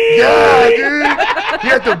 Sapani! Yeah, dude. He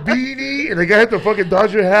had the beanie, and the guy had the fucking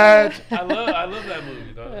Dodger hat. I love that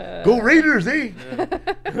movie, dog. Go Raiders, eh?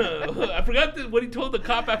 I forgot what he told the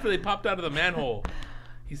cop after they popped out of the manhole.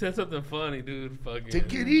 He said something funny, dude. Fucking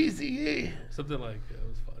Take it easy, eh? something like that. It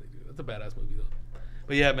was funny, dude. That's a badass movie, though.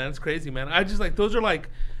 But yeah, man, it's crazy, man. I just like those are like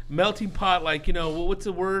melting pot, like what's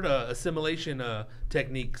the word? Assimilation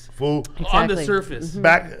techniques Fool. on the Exactly. surface.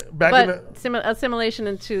 Back in But the, assimilation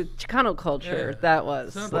into Chicano culture, Yeah. that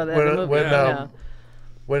was. Sounds So like- that the movie, yeah.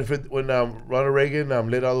 when Ronald Reagan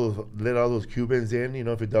let all those Cubans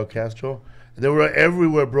in, Fidel Castro, they were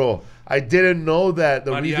everywhere, bro. I didn't know that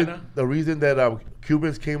Mariana? the reason that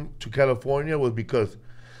Cubans came to California was because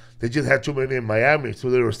they just had too many in Miami, so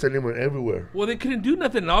they were sending them everywhere. Well, they couldn't do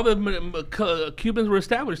nothing. All the Cubans were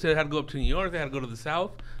established. They had to go up to New York. They had to go to the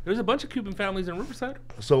South. There's a bunch of Cuban families in Riverside.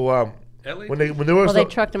 So LA. when there were Well, they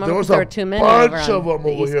trucked them over there was 'cause there a were too many bunch over of on them the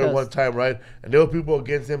over East here at Coast. one time, right? And there were people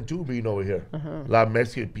against them too being over here. La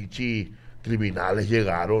Mexican pichi criminales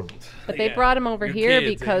llegaron. But they Yeah. brought him over Your here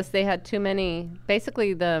kids, because they had too many.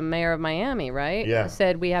 Basically, the mayor of Miami, right? Yeah.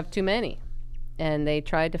 Said we have too many. And they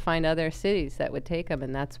tried to find other cities that would take them,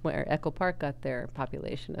 and that's where Echo Park got their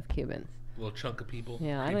population of Cubans. Little chunk of people.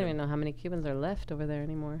 Yeah, I don't even know how many Cubans are left over there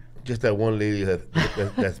anymore. Just that one lady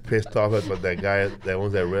that's pissed off at that guy that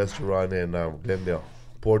owns that restaurant in Glendale,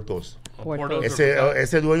 Portos. Portos.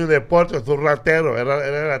 Ese dueño de Portos es un ratero,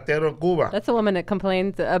 era ratero en Cuba. That's the woman that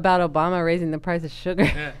complained about Obama raising the price of sugar.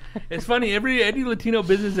 Yeah. It's funny. Any Latino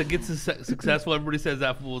business that gets successful, everybody says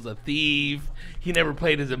that fool's a thief. He never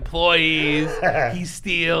paid his employees. He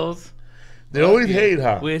steals. They always hate,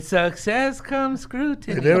 huh? With success comes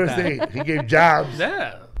scrutiny. They never say he gave jobs.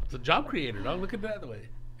 Yeah, it's a job creator. Don't look at that way.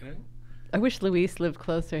 You know? I wish Luis lived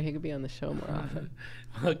closer. He could be on the show more often.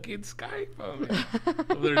 Fucking Skype on me.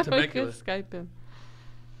 Over there in We Temecula. could Skype him.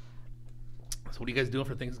 So what are you guys doing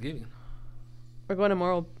for Thanksgiving? We're going to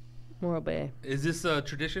Morro Bay. Is this a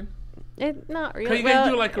tradition? Not really. Can you guys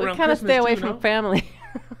do it, like, we around kind of Christmas stay away too, from no? family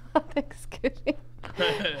on Thanksgiving.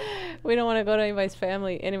 We don't want to go to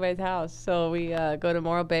anybody's house. So we go to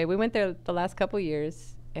Morro Bay. We went there the last couple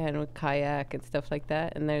years and we kayak and stuff like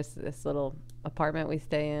that. And there's this little apartment we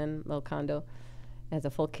stay in, little condo. It has a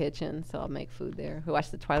full kitchen, so I'll make food there. We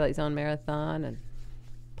watch the Twilight Zone marathon and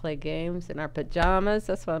play games in our pajamas.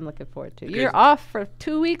 That's what I'm looking forward to. Okay. You're off for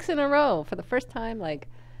 2 weeks in a row for the first time, like,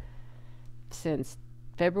 since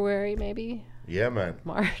February, maybe Yeah, man.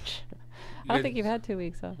 March. I don't think you've had 2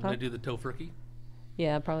 weeks off. I'm Huh? gonna do the tofurkey.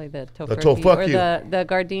 Yeah, probably the The tofurkey or tofurkey. the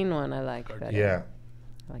Gardein one. I like. better. Yeah.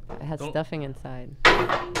 I like that. It has Don't- stuffing inside.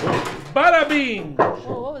 Bada bing!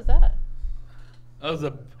 Oh, what was that? That was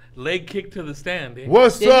a leg kick to the stand. Eh?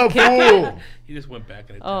 What's Did up, he kick fool? He just went back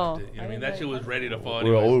and it Oh, tapped it. You know I what I mean? didn't That know shit you was ready to fall.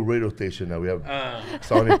 We're an anyways. old radio station now. We have Uh,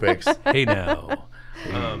 sound effects. hey now.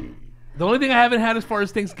 The only thing I haven't had as far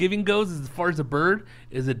as Thanksgiving goes, as far as a bird,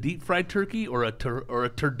 is a deep fried turkey or a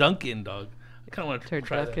turducken, dog. I kind of want to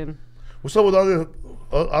try that. Turducken. What's up with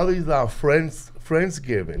all these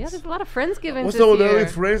Friendsgivings? Yeah, there's a lot of Friendsgivings What's this up with all year.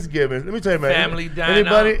 these Friendsgivings? Let me tell you, man. Family dine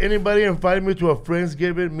Anybody invite me to a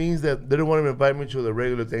Friendsgiving means that they don't want to invite me to the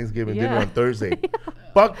regular Thanksgiving dinner on Thursday.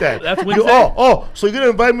 Fuck that. That's Wednesday? So you're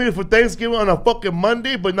gonna invite me for Thanksgiving on a fucking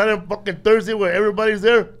Monday, but not on fucking Thursday where everybody's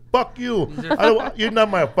there? Fuck you. You're not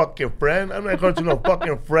my fucking friend. I'm not going to no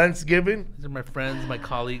fucking Friendsgiving. These are my friends, my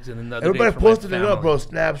colleagues, and another Everybody day for my posted it up, bro.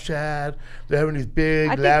 Snapchat. They're having these big,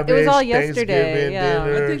 I think lavish it was all yesterday, Thanksgiving yeah.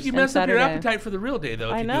 dinners. I think you And messed up your Saturday. appetite for the real day, though.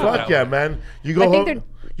 if I you know. do it Fuck that yeah, way. man. You I go think home.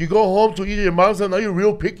 You go home to eat your mom's house. Now you're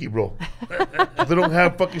real picky, bro. They don't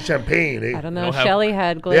have fucking champagne. Eh? I don't know. Don't have- Shelly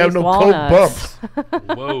had They glazed have no walnuts. Coke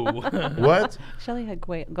bumps. Whoa. What? Shelly had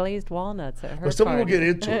glazed walnuts at her But some people party. get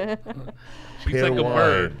into it. She's like a Wine.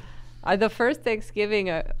 bird. The first Thanksgiving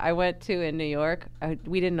I went to in New York,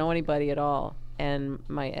 we didn't know anybody at all. And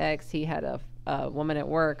my ex, he had a woman at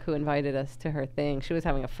work who invited us to her thing. She was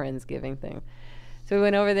having a Friendsgiving thing. So we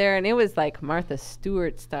went over there, and it was like Martha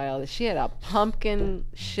Stewart style. She had a pumpkin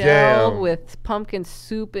shell Damn. with pumpkin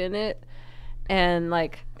soup in it. And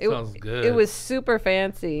like, Sounds good. it was super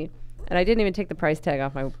fancy. And I didn't even take the price tag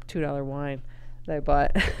off my $2 wine that I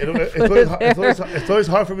bought. It's always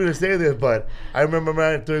hard for me to say this, but I remember,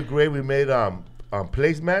 man, in third grade we made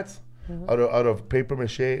placemats out of paper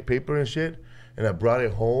and shit, and I brought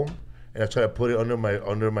it home and I tried to put it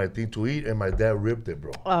under my thing to eat, and my dad ripped it,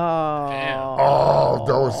 bro. Oh. Oh,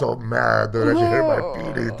 that was so mad, dude. That shit hurt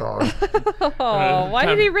my feelings, dog. Oh, why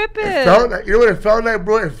did he rip it? It felt like, you know what it felt like,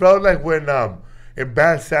 bro? It felt like when in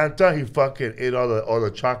Bad Santa he fucking ate all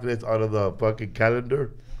the chocolates out of the fucking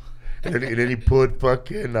calendar, and then he put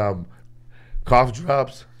fucking cough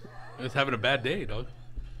drops. He was having a bad day, dog.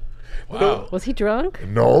 Wow. Was he drunk?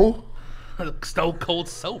 No, Stone cold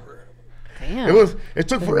sober. Damn. it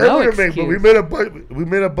took There's forever no to make, but we excuse.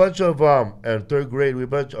 made a bunch of in third grade we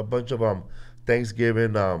made a bunch of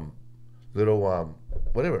Thanksgiving little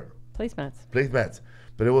whatever Placemats.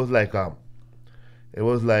 but it was like we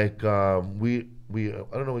I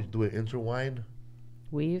don't know what you do it intertwine.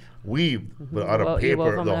 Weave. But out of You wove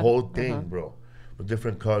paper, them the up? whole thing, Uh-huh. bro. With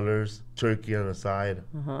different colors, turkey on the side.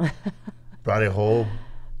 Uh-huh. Brought it home,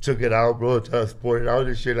 took it out, bro. Just poured it out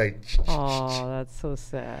and shit like. Oh, that's so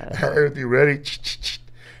sad. Had everything ready.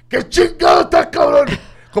 ¿Qué chingado está, cabrón?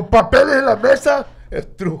 Con papeles en la mesa.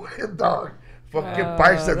 And threw it, dog. Fucking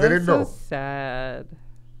paisa, that's didn't so know. sad.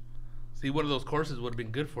 See, one of those courses would have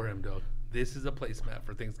been good for him, dog. This is a placemat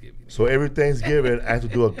for Thanksgiving. So every Thanksgiving, I had to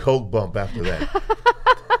do a coke bump after that.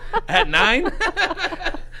 At 9?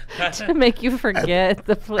 To make you forget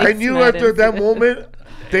the placemat. I knew after that incident. moment,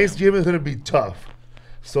 Thanksgiving is gonna be tough.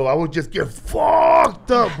 So I would just get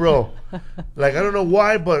fucked up, bro. Like I don't know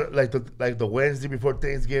why, but like the Wednesday before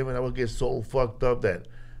Thanksgiving, I would get so fucked up that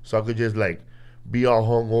so I could just like be all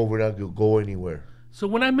hungover and I could go anywhere. So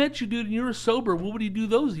when I met you, dude, and you were sober, what would you do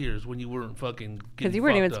those years when you weren't fucking Because getting you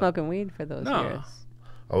weren't even fucked up? smoking weed for those No. years.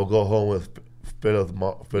 I would go home with Phil's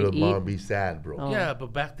mom eat? and be sad, bro. Oh. Yeah,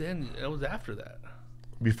 but back then, it was after that.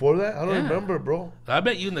 Before that, I don't Yeah. remember, bro. I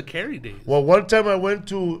met you in the Cary days. Well, one time I went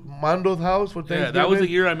to Mando's house for Thanksgiving. Yeah, that was the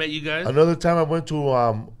year I met you guys. Another time I went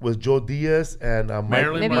to with Joe Diaz and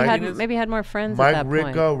Marilyn Maybe Martinez? you had more friends Mike at that point.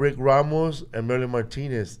 Rica, Rick Ramos, and Marilyn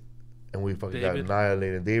Martinez, and we fucking got David?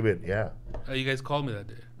 annihilated. David, yeah. Oh, you guys called me that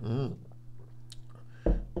day.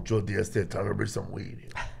 Joe Diaz said, "Time to bring some weed."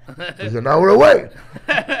 He's an hour away.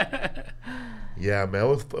 Yeah, man,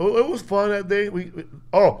 it was fun that day.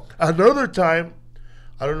 Another time,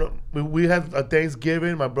 I don't know. We had a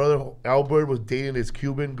Thanksgiving. My brother Albert was dating this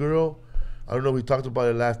Cuban girl. I don't know if we talked about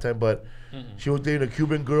it last time, but she was dating a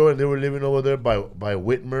Cuban girl, and they were living over there by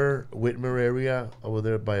Whitmer area, over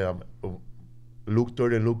there by Luke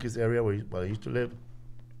Third and Lucas area where I used to live.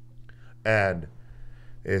 And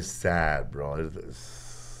it's sad, bro.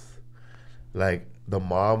 It's like the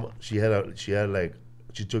mom, she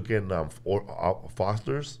took in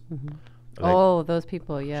fosters. Oh, those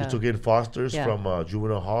people, yeah. She took in fosters Yeah. from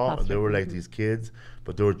juvenile hall. And they were like these kids,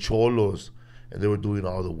 but they were cholos, and they were doing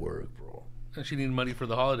all the work, bro. And she needed money for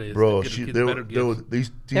the holidays. Bro, to get the kids there better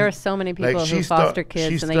gifts. There are so many people who foster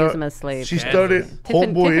kids and they use them as slaves. She started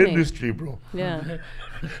homeboy Tiffany. industry, bro. Yeah.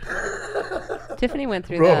 Tiffany went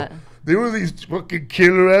through Bro, that. there were these fucking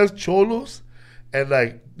killer ass cholos, and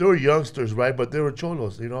like they were youngsters, right? But they were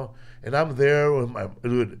cholos, you know. And I'm there with my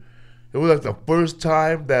dude. It was like the first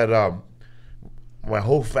time that my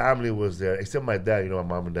whole family was there, except my dad. You know,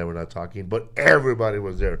 my mom and dad were not talking, but everybody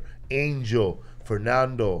was there. Angel,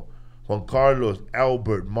 Fernando, Juan Carlos,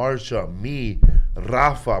 Albert, Marsha, me,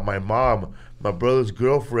 Rafa, my mom, my brother's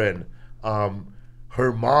girlfriend,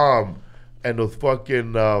 her mom, and those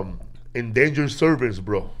fucking endangered servants,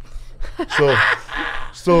 bro.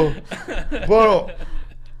 So, bro,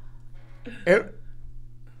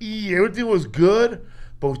 everything was good,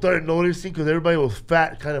 but we started noticing because everybody was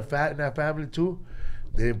kind of fat in that family too.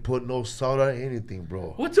 They didn't put no salt on anything,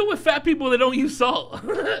 bro. What's up with fat people that don't use salt?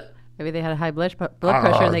 Maybe they had high blood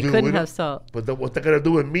pressure and they couldn't have salt. But what's that got to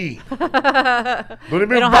do with me? They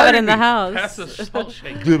don't have it in the house. That's a salt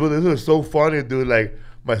shake. Dude, but this was so funny, dude. Like,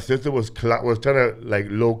 my sister was trying to, like,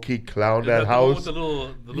 low-key clown that house. With the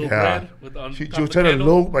little bread? With She was trying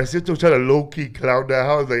to my sister was trying to low-key clown that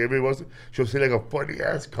house. Like, every once she'll say, like, a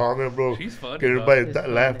funny-ass comment, bro. She's funny, get everybody She's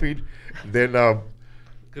funny. laughing. Then,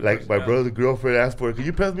 Good like, my personality. brother's girlfriend asked for it. Can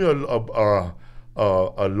you pass me a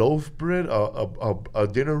loaf bread, a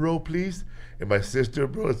dinner roll, please? And my sister,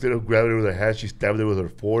 bro, instead of grabbing it with her hand, she stabbed it with her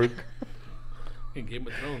fork. In Game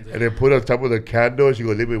of Thrones. And then put it on top of the candle. And she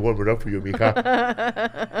goes, "Let me warm it up for you, mija."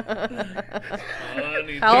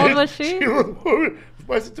 How old was she?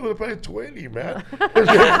 My sister was probably 20, man.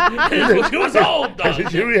 She was old, dog.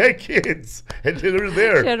 And she already had kids. And they were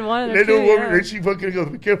there. She had one And or then two, then she fucking goes,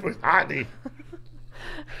 "Be careful, it's hot."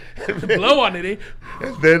 Blow on it, eh?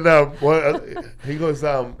 And then he goes,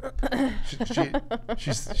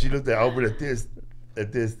 she looked at Albert at this.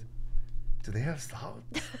 Do they have salt?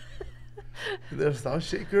 Do they have salt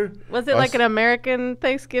shaker? Was it like an American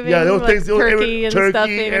Thanksgiving? Yeah, those like things. turkey and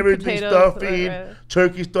stuffing, everything, and stuffing, potatoes,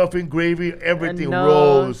 turkey stuffing, gravy, everything, no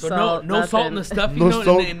rolls. So Salt, no salt in the nothing. stuffing, No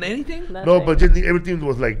salt. in anything? Nothing. No, but just everything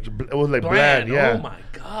was like bland. Yeah. Oh my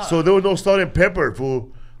god. So there was no salt and pepper,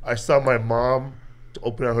 fool. I saw my mom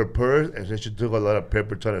open out her purse, and then she took a lot of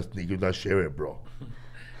pepper, trying to sneak it, not share it, bro.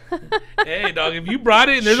 Hey, dog, if you brought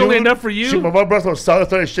it and there's only enough for you. My mom brought some salt and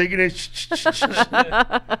started shaking it.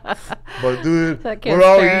 But dude, That we're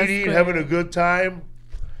all can't eating, stand having a good time,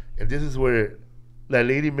 and this is where that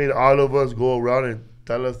lady made all of us go around and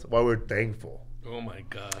tell us why we're thankful. Oh my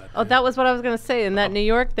god. Oh, that was what I was going to say. In that New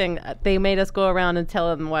York thing, they made us go around and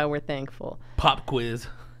tell them why we're thankful. Pop quiz.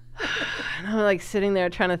 And I'm like sitting there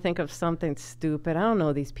trying to think of something stupid. I don't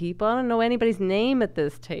know these people. I don't know anybody's name at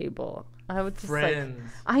this table. I would just Friends.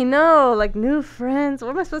 like, I know, like new friends.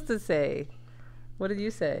 What am I supposed to say? What did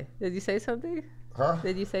you say? Did you say something? Huh?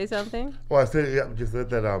 Did you say something? Well, I said, yeah, just said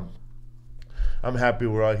that I'm happy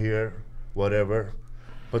we're all here, whatever.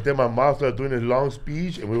 But then my mom started doing this long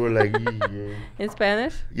speech, and we were like, yeah. In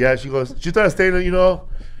Spanish? Yeah, she started saying, a She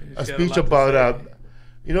had speech a lot to about,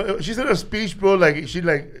 say. she said a speech, bro, like,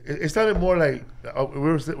 it sounded more like, I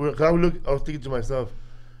was thinking to myself,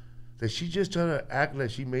 that she just trying to act like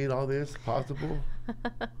she made all this possible?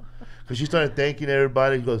 Because she started thanking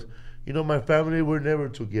everybody. She goes, my family, we're never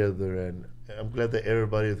together, and I'm glad that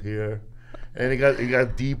everybody's here. And it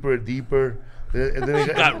got deeper and deeper. And then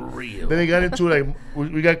it got real. Then it got into, like,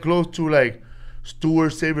 we got close to, like,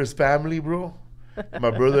 Stuart Saber's family, bro. My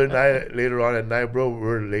brother and I, later on at night, bro, we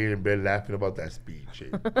were laying in bed laughing about that speech.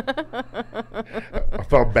 I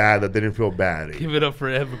felt bad. I didn't feel bad. Give it up for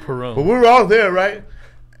Eva Perón. But we were all there, right?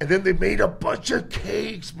 And then they made a bunch of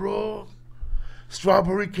cakes, bro.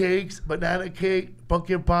 Strawberry cakes, banana cake,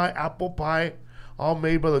 pumpkin pie, apple pie, all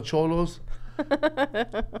made by the Cholos.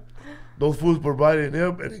 Those foods provided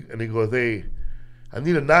him, and he goes, "Hey, I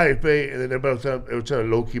need a knife, eh?" And then everybody was trying to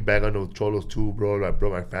low-key bang on those Cholos too, bro. Like,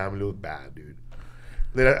 bro, my family was bad, dude.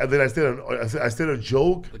 Then I said a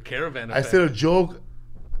joke. The caravan I effect. said a joke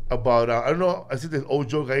about, I don't know, I said this old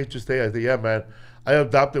joke I used to say. I said, yeah, man, I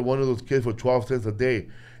adopted one of those kids for 12 cents a day.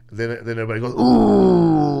 Then everybody goes,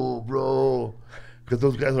 ooh, bro. Because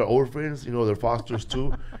those guys are orphans, they're fosters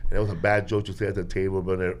too. And it was a bad joke to say at the table,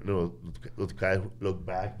 but those guys looked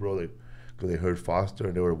back, bro, because they heard foster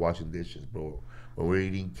and they were washing dishes, bro. When we were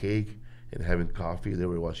eating cake and having coffee, they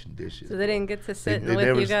were washing dishes. So they didn't get to sit They with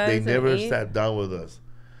never, you guys They and never eat? sat down with us.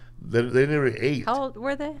 They never ate. How old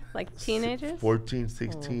were they? Like teenagers? 14,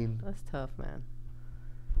 16. Oh, that's tough, man.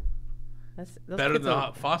 Those Better kids than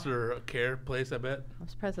don't- the foster care place, I bet. I'm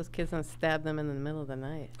surprised those kids don't stab them in the middle of the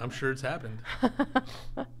night. I'm sure it's happened. You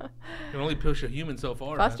can only push a human so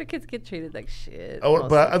far. Foster man. kids get treated like shit. But I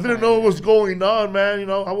most of the didn't know time. what was going on, man.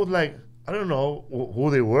 I was like, I don't know who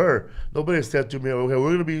they were. Nobody said to me, okay,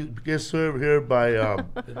 we're going to get served here by They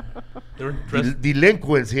weren't dressed.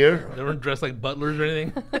 delinquents here. They weren't dressed like butlers or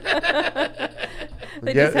anything.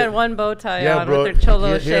 They Yeah, just had one bow tie Yeah, on bro. with their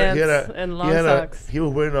cholo He had shants a- and he long had socks. He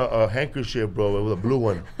was wearing a handkerchief, bro. It was a blue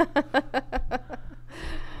one.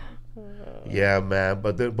 Yeah, man.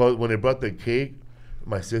 But when they brought the cake,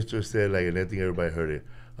 my sister said, like, and I think everybody heard it,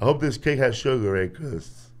 I hope this cake has sugar, right?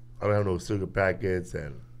 Because I don't have no sugar packets.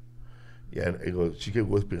 And Yeah, and it goes, she kept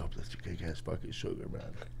whispering, this cake has fucking sugar, man.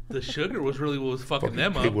 The sugar was really what was fucking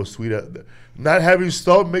them cake up. was sweet. Not having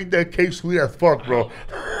salt make that cake sweet as fuck, bro.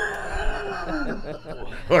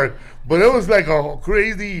 But it was like a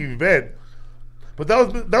crazy event. But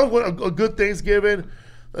that was a good Thanksgiving.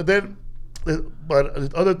 And then,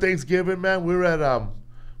 but other Thanksgiving, man, we were at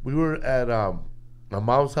my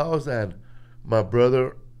mom's house, and my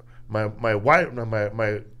brother, my wife,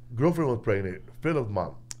 my girlfriend was pregnant. Philip's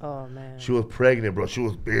mom. Oh man. She was pregnant, bro. She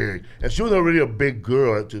was big, and she was already a big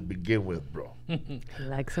girl to begin with, bro.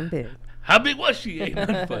 Like some big. How big was she? Ain't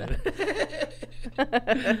nothing fun.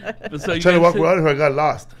 So I tried to walk around her, I got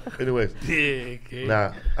lost. Anyways, yeah, okay.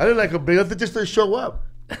 nah, I didn't like a big. That's just to show up.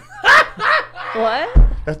 What?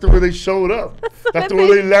 That's the way they showed up. That's the way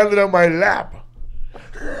they landed on my lap.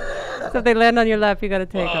 So if they land on your lap, you gotta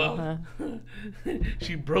take them, huh?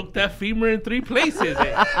 She broke that femur in 3 places.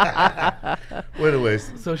 Well,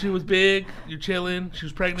 anyways, So she was big. You're chilling. She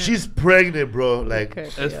was pregnant. she's pregnant, bro. Like, Okay,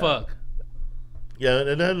 as yeah. fuck. yeah,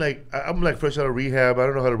 and then like I'm like fresh out of rehab. I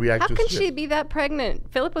don't know how to react How to can shit. she be that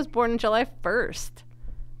pregnant? Philip was born July 1st.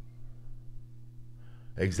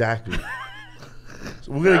 Exactly.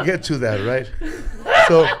 So we're gonna get to that, right?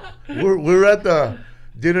 So we're at the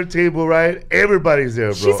dinner table, right? Everybody's there,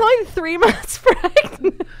 bro. She's only 3 months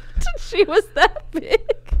pregnant. She was that big.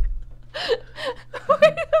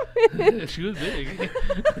 Wait a minute. She was big.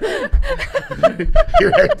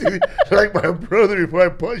 You're acting like my brother before I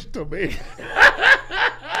punched him, eh?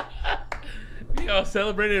 Y'all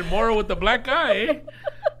celebrated more with the black guy, eh?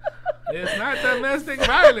 It's not domestic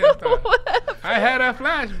violence. I had a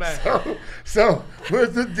flashback. So we're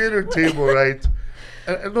at the dinner table, right?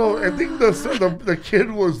 And no, I think the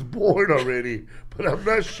kid was born already, but I'm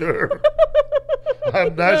not sure.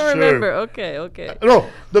 I'm not I don't sure. remember. Okay. No,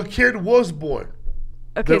 the kid was born.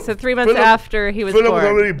 Okay, The- so 3 months Philip- after he was Philip born.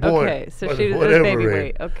 was already born. Okay, so But she was whatever, baby eh?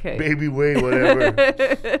 weight. Okay. Baby weight,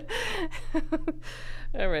 whatever.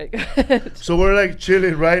 All right. Go ahead. So we're like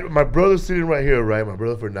chilling, right? My brother's sitting right here, right? My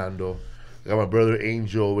brother Fernando. I got my brother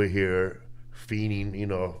Angel over here, fiending,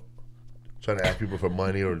 trying to ask people for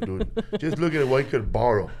money or just looking at what he could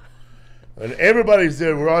borrow. And everybody's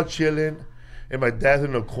there. We're all chilling. And my dad's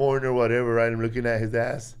in the corner, whatever, right? I'm looking at his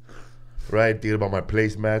ass, right? Thinking about my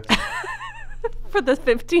placemat. For the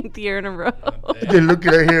 15th year in a row. Just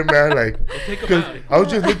looking at him, man, like, Take him because out. I was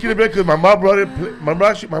just looking at him because my mom brought it. My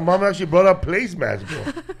mom actually brought up placemats, bro.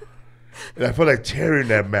 And I felt like tearing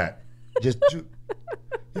that mat. If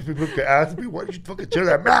people could ask me, why did you fucking tear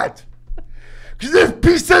that mat? Because this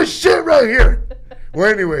piece of shit right here. Well,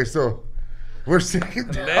 anyway, so we're sitting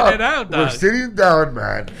down. Let it out, We're dog. sitting down,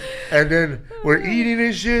 man. And then we're eating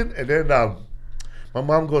and shit. And then my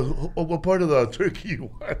mom goes, what part of the turkey you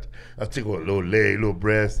want? I take a little leg, little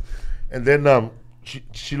breast. And then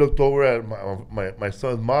she looked over at my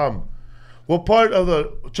son's mom. What part of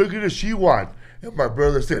the turkey does she want? And my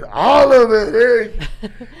brother said, all of it, eh?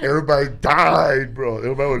 Everybody died, bro.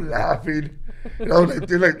 Everybody was laughing.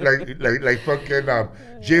 Like fucking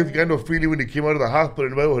James Gandolfini when he came out of the hospital.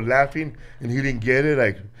 Everybody was laughing, and he didn't get it.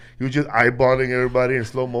 Like, he was just eyeballing everybody in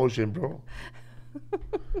slow motion, bro.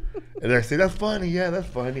 And I said, that's funny. Yeah, that's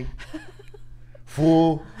funny.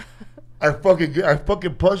 Fool. I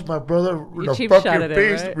fucking punched my brother in the cheap shot fucking at him,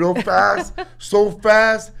 face right? real fast. So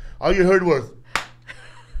fast. All you heard was...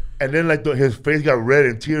 And then his face got red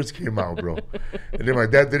and tears came out, bro. And then my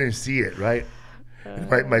dad didn't see it, right?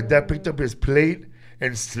 And my dad picked up his plate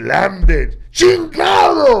and slammed it.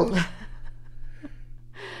 Chingados!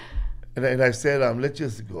 And I said, let's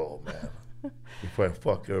just go, man. Before I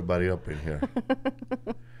fuck everybody up in here.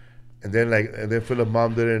 And then Philip's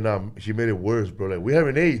mom didn't, she made it worse, bro. Like, we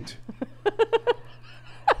haven't ate.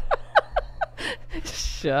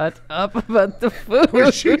 Shut up about the food.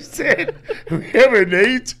 When she said, we haven't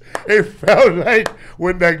ate, it felt like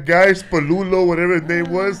when that guy, Spalulo, whatever his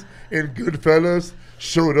name was, in Goodfellas,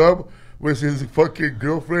 showed up with his fucking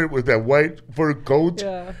girlfriend with that white fur coat.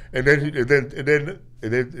 Yeah. And then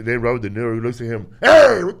Robert De Niro looks at him,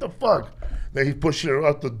 hey, what the fuck? Then he's pushing her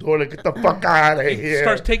out the door, like, get the fuck out of He here.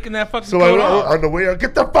 starts taking that fucking So coat off. on the way out,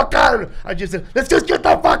 get the fuck out. I just said, let's just get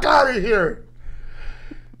the fuck out of here.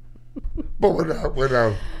 But when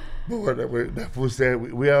that fool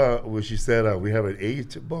said, when she said, we haven't ate,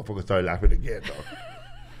 motherfucker started laughing again, dog.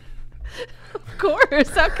 Of course.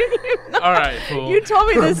 How can you not? All right, fool. You told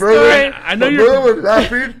me this Brother- story. I know My you're. brother was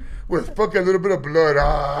laughing with fucking a little bit of blood.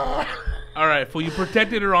 Ah. All right, fool. You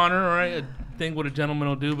protected her honor, all right? thing what a gentleman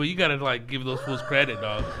will do, but you gotta like give those fools credit,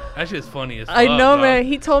 dog. That shit's funny as fuck. I know, dog. man.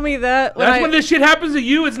 He told me that. When this shit happens to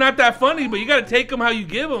you, it's not that funny, but you gotta take them how you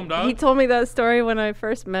give them, dog. He told me that story when I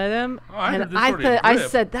first met him. Oh, I heard and this story I rip.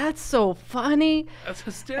 said, that's so funny. That's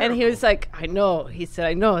hysterical. And he was like, I know. He said,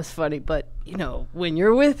 I know it's funny, but, you know, when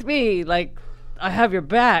you're with me, like, I have your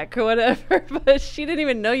back or whatever. But she didn't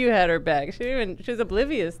even know you had her back. She was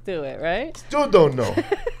oblivious to it, right? Still don't know.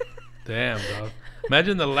 Damn, dog.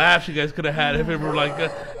 Imagine the laughs you guys could have had if it were like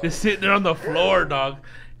just sitting there on the floor, dog.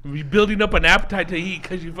 You building up an appetite to eat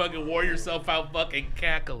because you fucking wore yourself out fucking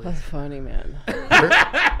cackling. That's funny, man.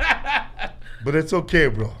 But it's okay,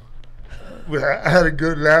 bro. I had a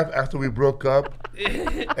good laugh after we broke up.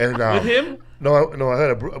 And With him? No.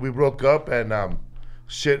 We broke up and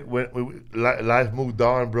shit went. Life moved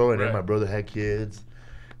on, bro. And Right. then my brother had kids,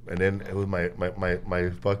 and then it was my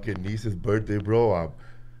fucking niece's birthday, bro.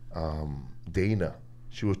 Dana,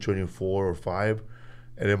 she was turning 4 or 5,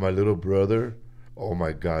 and then my little brother. Oh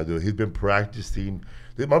my God, dude, he's been practicing.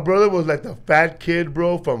 My brother was like the fat kid,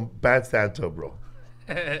 bro, from Bad Santa, bro.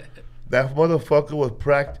 That motherfucker was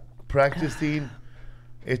practicing.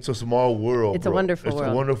 It's a Small World. It's bro. a Wonderful It's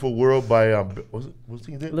World. a Wonderful World by what's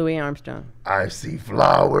his name? Louis Armstrong. I see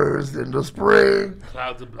flowers in the spring.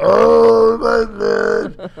 Clouds of blue. Oh my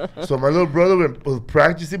God! So my little brother was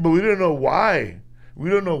practicing, but we didn't know why. We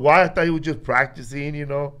don't know why. I thought he was just practicing, you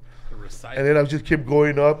know. Recite. And then I just kept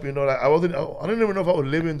going up, you know. Like I didn't even know if I was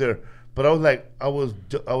living there, but I was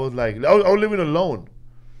living alone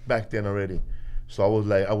back then already. So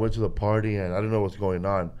I went to the party and I didn't know what's going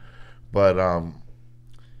on, but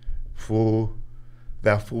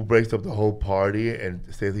that fool breaks up the whole party and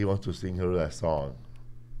says he wants to sing her that song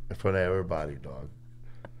in front of everybody, dog.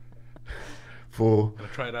 Fool. Gotta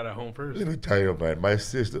try it out at home first. Let me tell you, man. I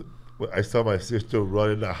saw my sister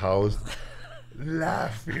run in the house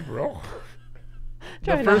laughing, bro.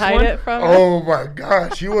 Trying to first hide one? it from her. Oh my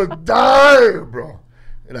God, she was dying, bro.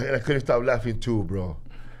 And I couldn't stop laughing too, bro.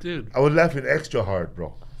 Dude, I was laughing extra hard,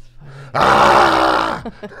 bro. Ah!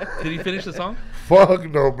 did he finish the song? Fuck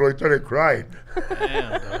no, bro. He started crying.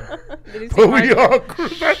 Damn, dog. Did he But see we Marsha? all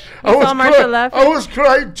cried. saw Marsha laughing? I was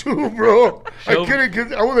crying too, bro. Show- I couldn't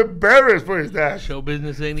get. I was embarrassed for his dad. Show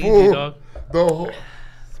business ain't Fool. easy, dog. The whole,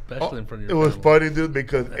 Especially in front of it your was family. funny, dude,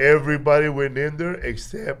 because everybody went in there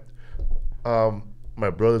except my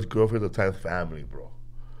brother's girlfriend at the time's family, bro.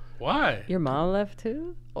 Why? Your mom left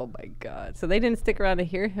too? Oh my God. So they didn't stick around to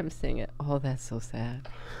hear him sing it. Oh, that's so sad.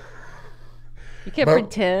 You can't My-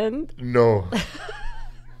 pretend. No.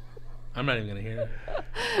 I'm not even gonna hear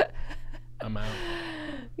it. I'm out.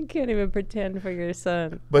 You can't even pretend for your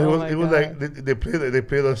son. But Oh it my was God. like they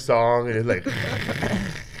play the song and it's like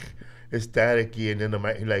it's staticky, and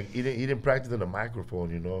then he didn't practice on the microphone,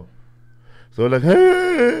 you know. So like,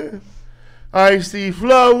 hey, I see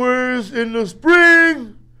flowers in the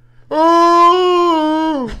spring.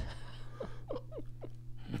 Oh.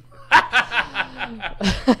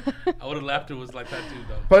 I would have laughed if it was like that too,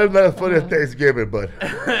 dog. Probably not as funny as Thanksgiving, but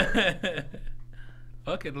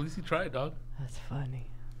Fuck it, at least he tried, dog. That's funny.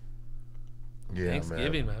 yeah,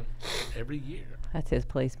 Thanksgiving, man. man. Every year. That's his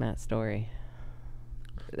placemat story.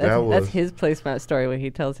 That was- That's his placemat story when he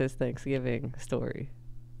tells his Thanksgiving story.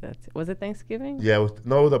 Was it Thanksgiving? Yeah, it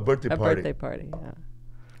was a birthday A party. birthday party, yeah.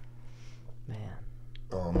 Man.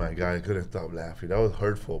 Oh my God, I couldn't stop laughing. That was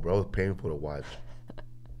hurtful, bro. It was painful to watch.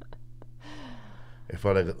 It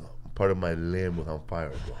felt like part of my limb was on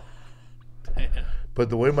fire, bro. Damn. But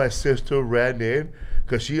the way my sister ran in,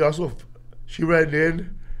 because she ran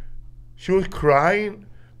in, she was crying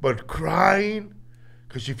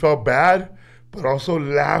because she felt bad, but also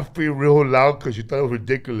laughing real loud because she thought it was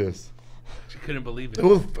ridiculous. She couldn't believe it. It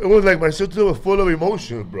was like my sister was full of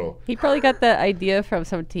emotions, bro. He probably got that idea from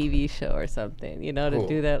some TV show or something, to Cool.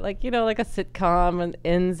 do that. Like, like a sitcom and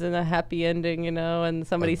ends in a happy ending, and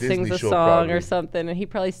somebody sings Disney a show, song probably. or something. And he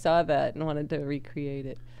probably saw that and wanted to recreate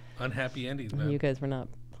it. Unhappy endings, And man. you guys were not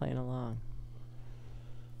playing along.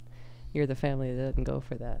 You're the family that didn't go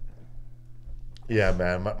for that. Yeah,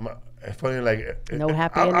 man. It's funny, like No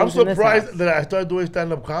happy I'm endings in this surprised house. that I started doing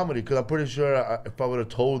stand-up comedy because I'm pretty sure if I would have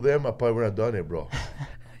told them, I probably would have done it, bro.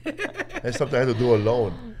 That's something I had to do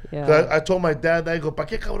alone. Yeah. 'Cause I told my dad, I go, ¿pa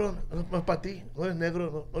qué, cabrón? No es pa ti. No eres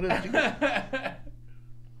negro. No eres chico.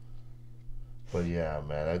 But yeah,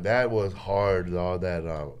 man, that was hard, all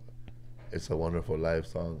that It's a Wonderful Life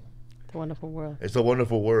song. It's a wonderful world. It's a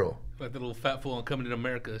Wonderful World. Like the little fat fool on Coming to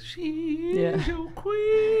America. She's Yeah. your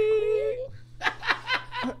queen.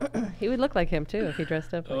 He would look like him, too, if he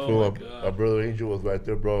dressed up like Oh, So my my God. brother Angel was right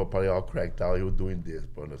there, bro, probably all cracked out. He was doing this,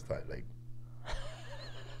 bro, on the side, like.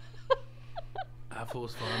 That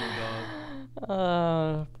fool's funny, dog.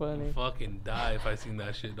 Oh, funny. Fucking die if I seen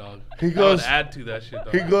that shit, dog. He I would goes- add to that shit,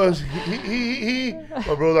 dog. He goes, he.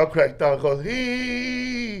 My brother cracked out. Goes,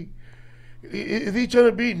 he. Is he trying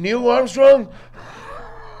to beat Neil Armstrong?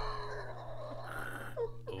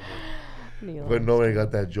 Over. Neil But nobody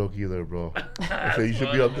got that joke either, bro. I said, you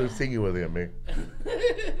should be funny, up there singing with him, man.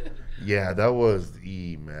 Yeah, that was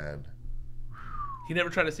man. He never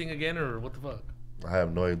tried to sing again, or what the fuck? I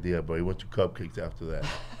have no idea, but he went to Cupcakes after that.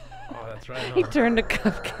 Oh, that's right. He Huh? turned to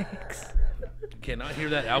cupcakes. Cannot hear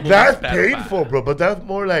that album. That's on Spotify. painful, bro, but that's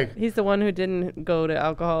more like, He's the one who didn't go to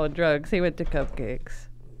alcohol and drugs. He went to cupcakes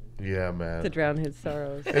yeah, to man. drown his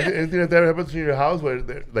sorrows. Anything like that happens in your house where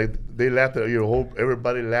they laughed at your whole,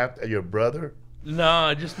 everybody laughed at your brother?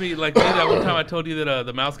 No, just me. Like that one time I told you that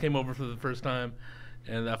the mouse came over for the first time,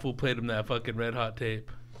 and that fool played him that fucking Red Hot tape.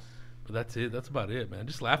 But that's it. That's about it, man.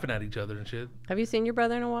 Just laughing at each other and shit. Have you seen your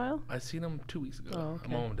brother in a while? I seen him 2 weeks ago. Oh, okay.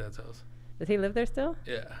 I'm at mom and dad's house. Does he live there still?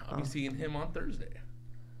 Yeah, I'll be Oh. seeing him on Thursday.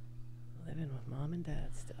 Living with mom and dad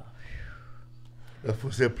still. That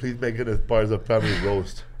fool said, please make it as part of the family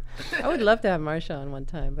roast. I would love to have Marsha on one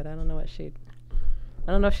time, but I don't know what she'd.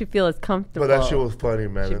 I don't know if she'd feel as comfortable. But that shit was funny,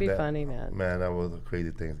 man. She'd be That- funny, man. Man, that was a crazy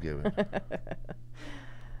Thanksgiving.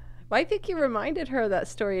 Well, I think you reminded her of that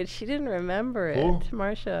story, and she didn't remember it. Who?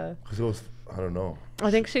 Marsha. Because it was, I don't know.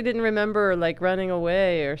 I think she didn't remember like running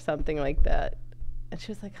away or something like that. And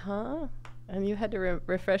she was like, "Huh?" And you had to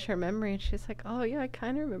refresh her memory, and she's like, "Oh yeah, I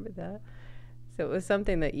kind of remember that." So it was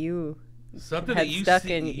something that you Something had that you stuck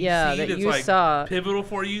see, in, you yeah, see that that's you like saw. pivotal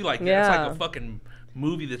for you. Like it's Yeah. like a fucking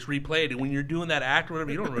movie that's replayed, and when you're doing that act or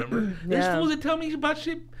whatever, you don't remember. There's Yeah. fools that tell me about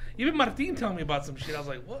shit. Even Martin told me about some shit. I was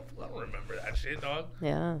like, what? I don't remember that shit, dog.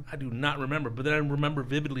 Yeah. I do not remember, but then I remember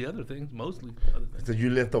vividly other things, mostly other things. So you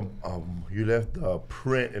left a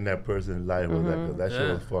print in that person's life. That shit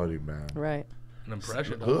Yeah. was funny, man. Right. An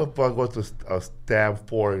impression. Who the fuck was a stab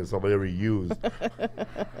fork that somebody ever used?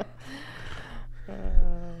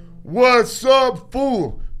 What's up,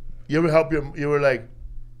 fool? You ever help your? You were like,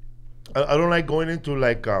 I don't like going into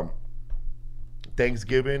like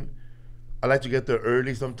Thanksgiving. I like to get there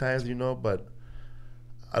early sometimes, but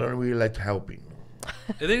I don't really like helping.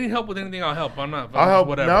 If they need help with anything, I'll help. I'm not. I'll help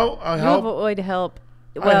whatever. now. I You help. avoid help.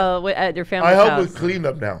 Well, at your I family's help house. with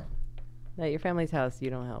cleanup now. At your family's house, you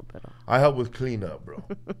don't help at all. I help with cleanup, bro,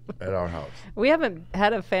 at our house. We haven't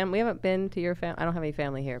had a We haven't been to your family. I don't have any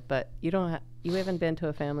family here, but you don't. You haven't been to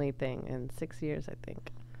a family thing in 6 years, I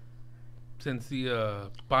think. Since the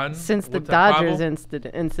Pan, Since the what's that, Dodgers Pavo?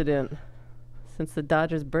 incident. Since the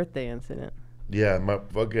Dodgers birthday incident. Yeah, my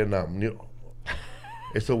fucking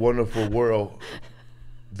It's a Wonderful World.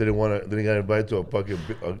 Didn't get invited to a fucking.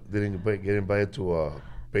 Didn't get invited to a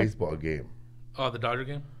baseball game. Oh, the Dodger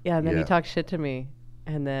game. Yeah, and then Yeah. he talked shit to me,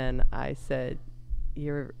 and then I said,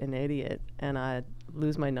 "You're an idiot," and I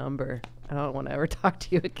lose my number. I don't want to ever talk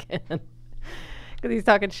to you again because he's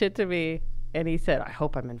talking shit to me. And he said, "I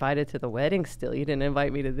hope I'm invited to the wedding still. You didn't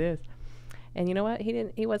invite me to this." And you know what? He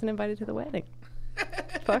didn't. He wasn't invited to the wedding.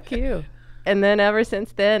 Fuck you. And then ever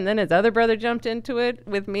since then his other brother jumped into it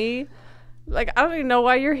with me. Like, I don't even know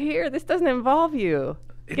why you're here. This doesn't involve you.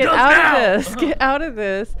 It Get does out now. of this. Get out of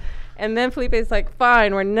this. And then Felipe's like,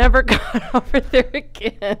 fine, we're never going over there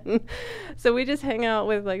again. So we just hang out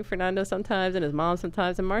with like Fernando sometimes, and his mom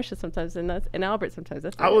sometimes, and Marsha sometimes, and Albert sometimes.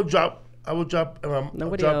 That's I it. would drop Nobody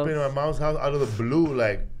drop in else. my mom's house out of the blue,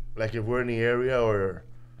 like if we're in the area. Or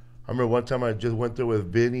I remember one time I just went there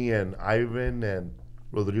with Vinny and Ivan and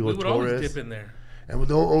Rodrigo We would always Torres, dip in there. and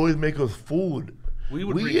they'll always make us food. We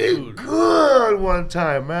would We bring ate food. good one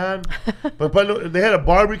time, man. But they had a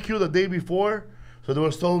barbecue the day before, so there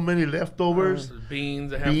were so many leftovers.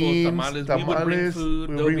 Beans, a handful Beans, of tamales. We would bring tamales, food.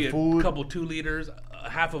 we There would bring be a food. couple 2 liters,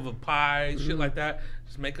 half of a pie, shit like that.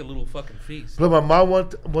 Just make a little fucking feast. But my mom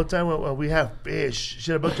one time when we had fish,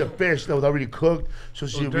 she had a bunch of fish that was already cooked, so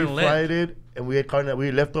she during refried it, and we had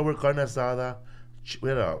leftover carne asada. We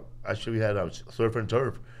had a surf and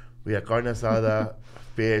turf. We had carne asada,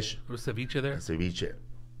 fish, Was ceviche there? and ceviche.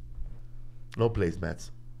 No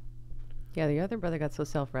placemats. Yeah, the other brother got so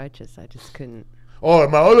self-righteous, I just couldn't. Oh,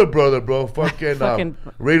 and my other brother, bro, fucking Fucking-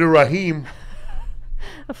 Raider Raheem.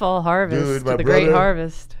 A fall harvest Dude, to my the great brother-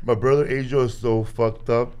 harvest. My brother Angel is so fucked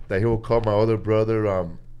up that he will call my other brother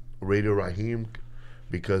Raider Raheem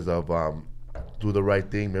because of Do the Right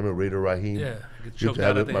Thing. Remember Raider Raheem? Yeah. Get Used choked to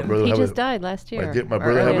have out it- at the my end. brother He have just it- died last year. my Or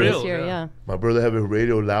brother had earlier it- this year, Yeah. yeah. My brother had his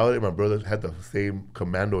radio loud, and my brother had the same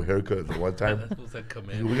commando haircut at one time. That's what's that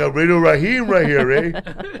command. We got Radio Raheem right here, Ray.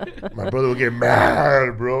 My brother would get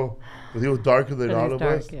mad, bro. Because he was darker than But all he's of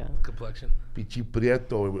dark, us. yeah. Pichi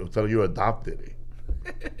Prieto, telling you adopted.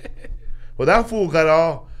 Eh? Well, that fool got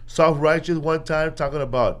all self-righteous one time talking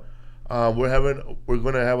about we're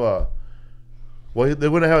gonna have a they're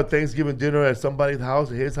gonna have a Thanksgiving dinner at somebody's house,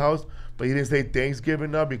 his house, but he didn't say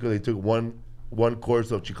Thanksgiving now because he took one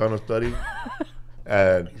course of Chicano study,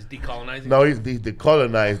 and He's decolonizing. now he's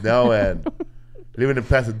decolonized now and living in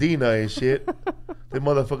Pasadena and shit. The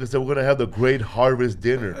motherfucker said we're gonna have the Great Harvest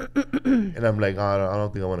dinner, and I'm like, I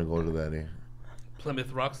don't think I want to go to that. Eh?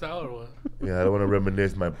 Plymouth Rock style or what? Yeah, I don't want to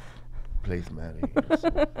reminisce my placemat. Eh?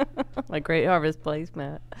 So, My Great Harvest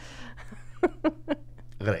placemat. I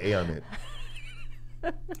got an A on it.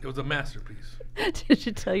 It was a masterpiece. Did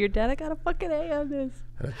you tell your dad I got a fucking A on this?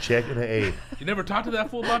 And a check and an A. You never talked to that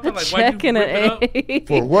fool about that? Like, Check and an A.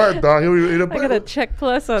 For what, dog? I got a check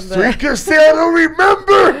plus on So you that. can say I don't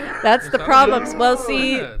remember. That's the Sounds problem. good. Well, Go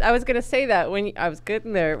see, ahead. I was gonna say that when I was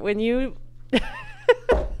getting there. When you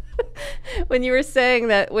when you were saying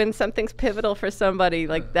that when something's pivotal for somebody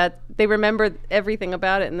like that, they remember everything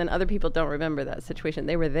about it, and then other people don't remember that situation.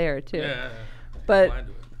 They were there too. Yeah. But Blind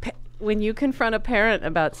to it. when you confront a parent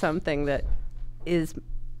about something that is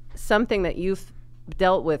something that you've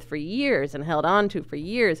dealt with for years and held on to for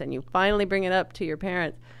years, and you finally bring it up to your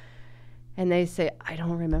parents, and they say, I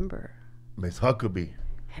don't remember. Miss Huckabee.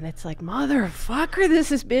 And it's like, motherfucker, this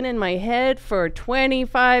has been in my head for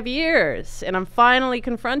 25 years, and I'm finally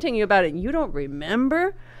confronting you about it, and you don't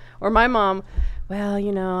remember? Or my mom, well,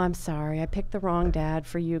 I'm sorry, I picked the wrong dad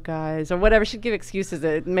for you guys, or whatever. She'd give excuses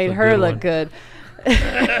that made That's a her good look one. good.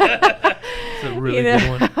 It's a really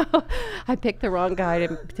good one. I picked the wrong guy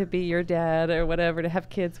to be your dad or whatever, to have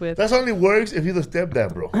kids with. That only works if you're the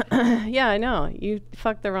stepdad, bro. Yeah, I know. You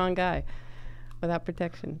fucked the wrong guy without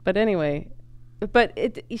protection. But anyway,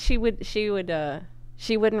 she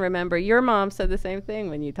wouldn't remember. Your mom said the same thing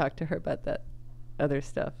when you talked to her about that other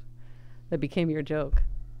stuff that became your joke.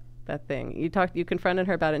 That thing. You confronted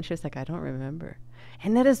her about it, and she was like, I don't remember.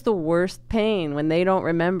 And that is the worst pain when they don't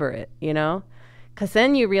remember it, Because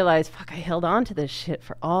then you realize, fuck, I held on to this shit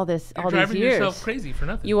for all You're these driving years. yourself crazy for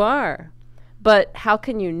nothing. You are. But how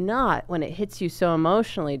can you not when it hits you so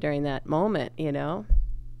emotionally during that moment,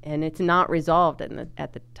 And it's not resolved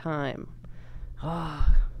at the time. Oh,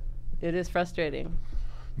 it is frustrating.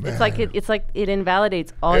 Man. It's like it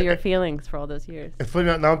invalidates all your feelings for all those years. It's funny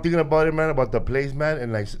now I'm thinking about it, man, about the placemat,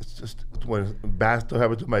 and like just when bad stuff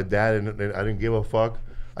happened to my dad and I didn't give a fuck.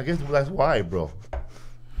 I guess that's why, bro.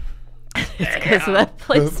 It's because of that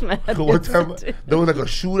placemat. 'Cause one time there was like a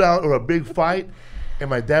shootout or a big fight, and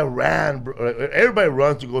my dad ran. Bro. Everybody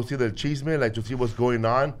runs to go see the cheeseman, like to see what's going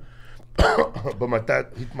on. But my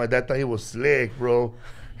dad thought he was slick, bro.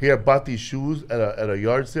 He had bought these shoes at a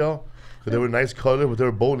yard sale because they were nice color, but they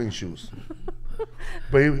were bowling shoes.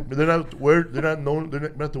 But they're not known. They're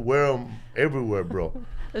not meant to wear them everywhere, bro.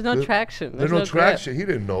 There's no traction. There's no traction. He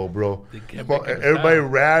didn't know, bro. They kept Well, making us everybody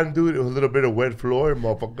laugh. ran, dude. It was a little bit of wet floor, and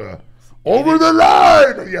motherfucker, over the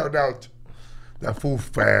line! I yelled out. That fool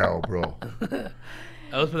fell, bro. That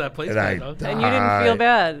was for that place, And I dog. died. And you didn't feel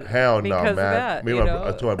bad. Hell no, because man. of that, Me you and my know?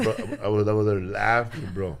 I told my bro, I was there laughing,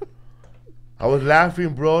 bro. I was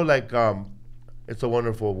laughing, bro, like it's a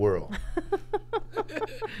wonderful world.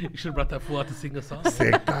 You should have brought that fool out to sing a song.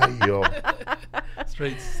 Se cayó.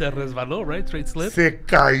 Straight se resbaló, right? Straight slip. Se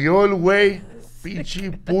cayó el güey.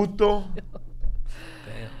 Pinche puto.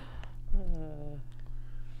 Damn.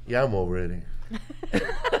 Yeah, I'm over it.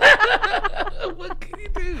 What can you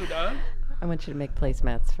do, dog? I want you to make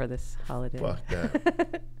placemats for this holiday. Fuck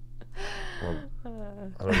that. Well,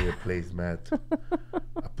 I don't need a placemat.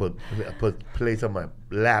 I put plates on my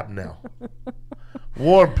lap now.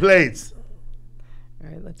 Warm plates. All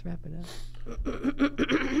right, let's wrap it up.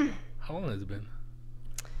 How long has it been?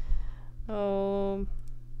 Oh,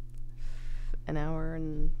 an hour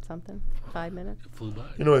and something, 5 minutes. It flew by.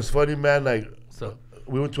 You know, it's funny, man. Like So,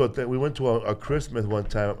 we went to a Christmas one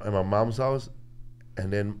time at my mom's house,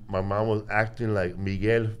 and then my mom was acting like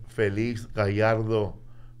Miguel Felix Gallardo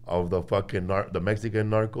of the fucking the Mexican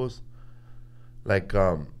narcos. Like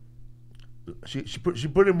she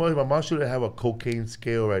pretty much, my mom should have a cocaine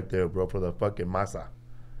scale right there, bro, for the fucking masa.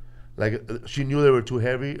 Like she knew they were too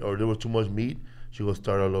heavy or there was too much meat. She would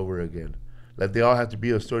start all over again. Like they all had to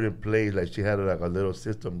be a certain place. Like she had like a little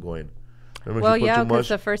system going. Remember Well, she put yeah, too because much?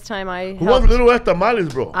 the first time I Who wants helped, little ass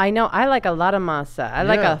tamales, bro? I know I like a lot of masa. I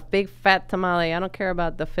like Yeah. a big fat tamale. I don't care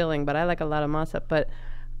about the filling, but I like a lot of masa. But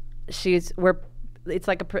it's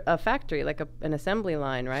like a factory, like an assembly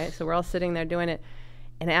line, right? So we're all sitting there doing it,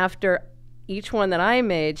 and after each one that I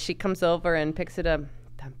made, she comes over and picks it up.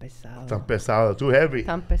 Tan pesado. Tan pesado, too heavy.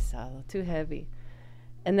 Tan pesado, too heavy.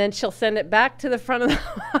 And then she'll send it back to the front of the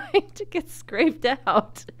line to get scraped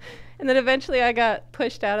out. And then eventually I got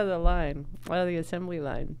pushed out of the line, out of the assembly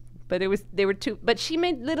line. But they were too. But she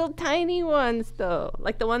made little tiny ones though,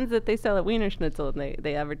 like the ones that they sell at Wiener Schnitzel, and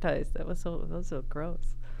they advertised. That was so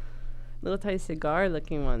gross. Little tiny cigar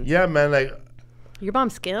looking ones. Yeah, man. Like your mom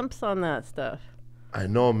skimps on that stuff. I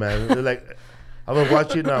know, man. They're like I was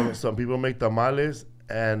watching some people make tamales,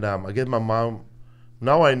 and I guess my mom.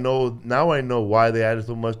 Now I know why they added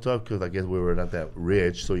so much stuff, because I guess we were not that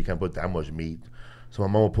rich, so you can't put that much meat. So my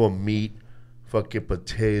mom would put meat, fucking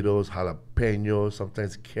potatoes, jalapenos,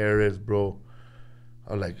 sometimes carrots, bro.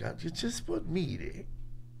 I'm like, God, you just put meat, eh?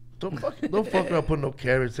 Don't fucking put no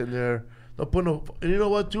carrots in there. Don't put no. And you know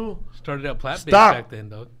what, too? Started out plant-based back then,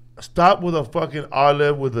 dog. Stop with a fucking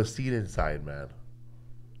olive with a seed inside, man.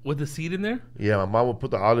 With the seed in there? Yeah, my mom would put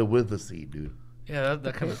the olive with the seed, dude. Yeah,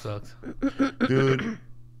 that kind of sucks. Dude.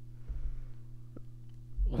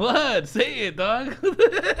 What? Say it, dog.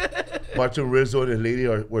 Martin Rizzo and his lady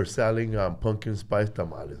were selling pumpkin spice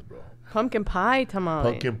tamales, bro. Pumpkin pie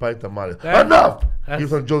tamale. Pumpkin pie tamales. That- Enough! that's- You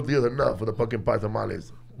from Joe Diaz, enough with the pumpkin pie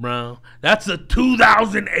tamales. Bro, that's a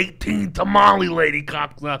 2018 tamale lady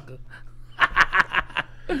cocksucker.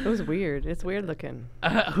 It was weird. It's weird looking.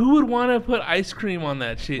 Who would want to put ice cream on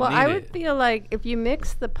that shit? Well, Need I it? would feel like if you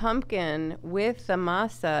mix the pumpkin with the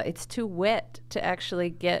masa, it's too wet to actually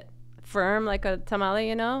get firm like a tamale,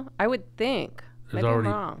 you know? I would think. Maybe I'm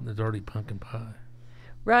wrong. There's already pumpkin pie.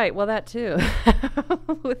 Right, well, that too.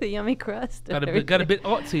 With a yummy crust. Got a bit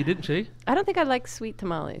artsy, didn't she? I don't think I like sweet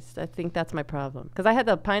tamales. I think that's my problem. Because I had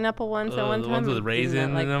the pineapple ones at one the time. ones with and raisin did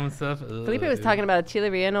not like- and them and stuff. Felipe was talking about a chile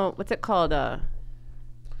relleno. What's it called?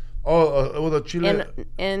 Oh, it was a chile.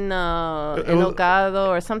 In was- Hogado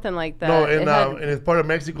or something like that. No, It had- and it's part of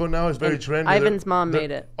Mexico now. It's very trendy. Ivan's mom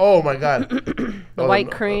made it. Oh my God. The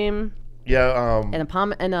white cream Yeah. and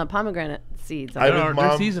pomegranate seeds. on it. Ivan's They're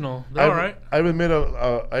mom- seasonal. They're all right.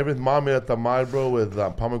 Ivan's mom made a tamal, bro, with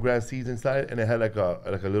pomegranate seeds inside, and it had like a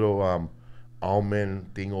little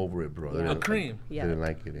almond thing over it, bro. They A didn't- cream. Yeah. They didn't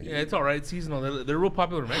like it. Yeah, it's all right. Seasonal. They're real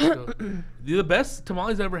popular in Mexico. The best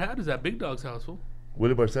tamales I ever had is at Big Dog's house, fool.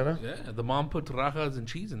 Willie Barcena? Yeah, the mom put rajas and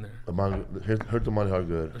cheese in there. Her tamales are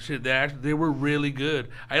good. Shit, they were really good.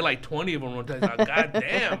 I had like 20 of them one time. I was like, God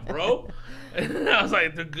damn, bro. And I was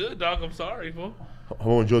like, they're good, dog. I'm sorry, fool.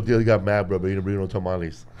 Oh, Joe Diaz got mad, bro, but he didn't bring no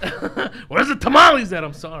tamales. Where's the tamales at?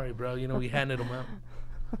 I'm sorry, bro. You know, we handed them out.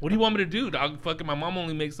 What do you want me to do, dog? Fucking my mom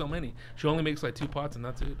only makes so many. She only makes like 2 pots, and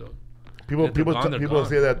that's it, dog. People They're gone.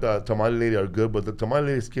 say that the tamale lady are good, but the tamale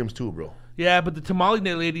lady skims too, bro. Yeah, but the tamale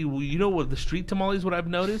lady, you know what? The street tamales, what I've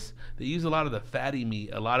noticed, they use a lot of the fatty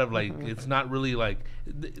meat. A lot of like, it's not really like,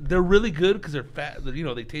 they're really good because they're fat. You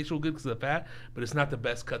know, they taste real good because of the fat, but it's not the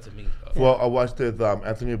best cuts of meat. Well, I watched the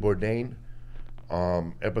Anthony Bourdain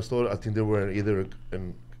episode. I think they were either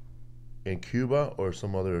in Cuba or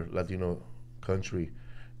some other Latino country,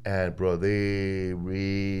 and bro, they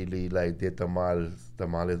really like did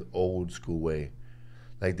tamales old school way.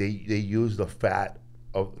 Like they used the fat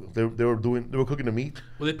of they were cooking the meat.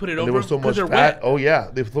 Well, they put it And over there was so 'cause much they're fat. wet. Oh yeah,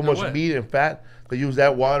 there's so much wet. meat and fat. They use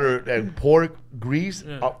that water and pork grease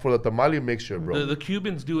up for the tamale mixture, bro. The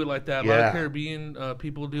Cubans do it like that. A lot Yeah. of Caribbean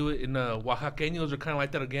people do it. And Oaxaqueños are kind of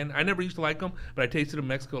like that again. I never used to like them, but I tasted them in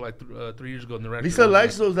Mexico like 3 years ago in the restaurant. Lisa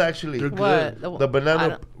likes those actually. They're What? good. The I banana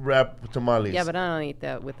don't- wrap tamales. Yeah, but I don't eat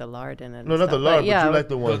that with the lard in it. no, and not the stuff. lard, but yeah, you like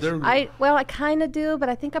the No, ones. they're- I kind of do, but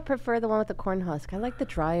I think I prefer the one with the corn husk. I like the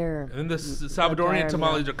drier. And the the Salvadorian drier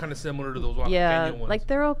tamales meal. are kind of similar to those Oaxaqueño Yeah, ones. like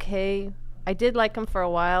they're okay. I did like them for a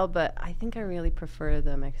while, but I think I really prefer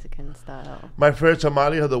the Mexican style. My favorite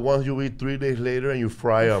tamales are the ones you eat 3 days later and you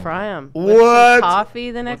fry them. Fry them. What? Coffee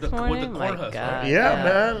the next the- with the morning. corn My husk, God. right? Yeah,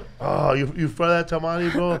 man. Oh, you fry that tamale,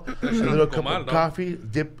 bro. A little cup Comal, of no? coffee,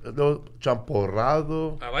 dip those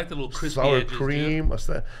champorrado, I like the little crispy sour edges, cream. That's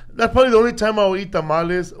probably the only time I'll eat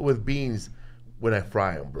tamales with beans when I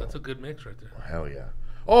fry them, bro. That's a good mix right there. Hell yeah.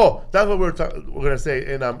 Oh, that's what we're gonna say.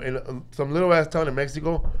 In some little ass town in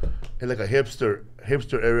Mexico, in like a hipster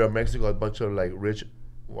area of Mexico, a bunch of like rich,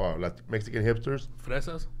 like Mexican hipsters.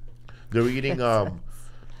 Fresas? They're eating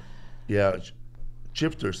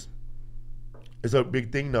chipsters. It's a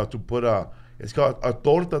big thing now to put it's called a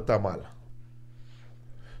torta tamal.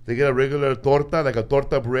 They get a regular torta, like a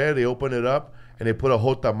torta bread. They open it up and they put a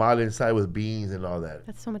whole tamal inside with beans and all that.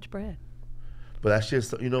 That's so much bread. But that's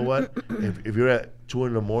just, you know what? if you're at 2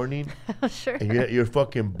 a.m. Sure. and you're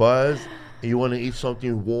fucking buzzed and you want to eat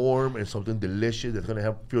something warm and something delicious that's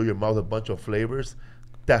gonna fill your mouth with a bunch of flavors,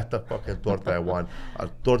 that's the fucking torta I want. A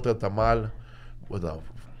torta tamal with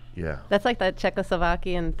That's like that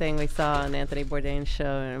Czechoslovakian thing we saw on Anthony Bourdain's show.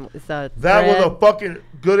 And it's that was the fucking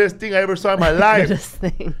goodest thing I ever saw in my life. goodest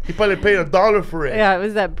thing. He probably paid $1 for it. Yeah, it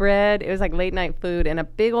was that bread. It was like late night food and a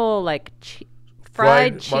big old like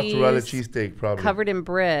fried cheese, mozzarella cheesesteak, probably covered in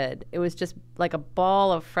bread. It was just like a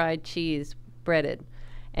ball of fried cheese breaded.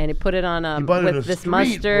 And he put it on with this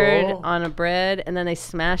mustard on a bread, and then they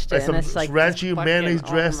smashed it. And it's like ranchy mayonnaise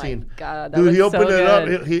dressing. Oh my God, dude, he opened it up.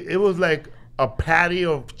 Good. It was like a patty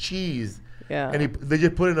of cheese. Yeah. And they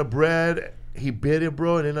just put it in a bread. He bit it,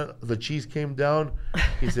 bro, and then the cheese came down.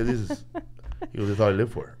 He said, "This is." He goes, "This is all I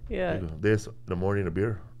live for." Yeah. Goes, this in the morning, a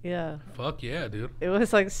beer. Yeah. Fuck yeah, dude. It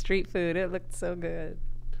was like street food. It looked so good.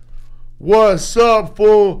 What's up,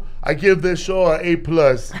 fool? I give this show an A+. If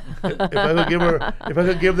I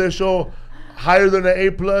could give this show higher than an A+,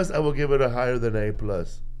 I will give it a higher than an A+.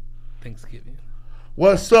 Thanksgiving.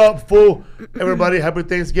 What's up, fool? Everybody, happy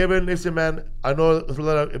Thanksgiving. Listen, man, I know there's a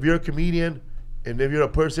lot of, if you're a comedian and if you're a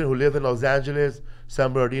person who lives in Los Angeles,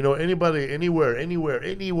 San Bernardino, anybody, anywhere, and you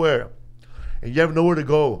have nowhere to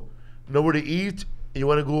go, nowhere to eat, and you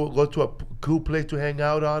want to go to a cool place to hang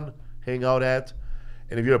out at,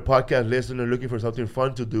 and if you're a podcast listener looking for something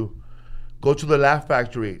fun to do, go to the Laugh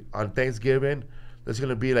Factory on Thanksgiving. There's going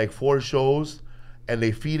to be like 4 shows, and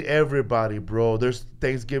they feed everybody, bro. There's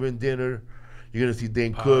Thanksgiving dinner. You're going to see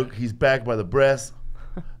Dane Cook. He's back by the breast.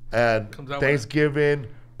 And Thanksgiving,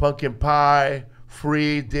 pumpkin pie,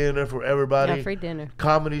 free dinner for everybody. Yeah, free dinner.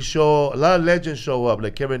 Comedy show. A lot of legends show up,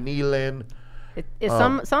 like Kevin Nealon.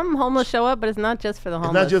 Some homeless show up, but it's not just for the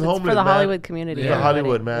homeless. It's not just homeless, for the man. Hollywood community. Yeah.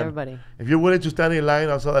 Hollywood, man. Everybody. If you're willing to stand in line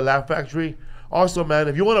outside the Laugh Factory, also, man,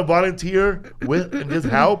 if you want to volunteer and just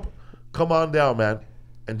help, come on down, man,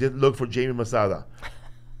 and just look for Jamie Masada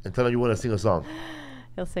and tell him you want to sing a song.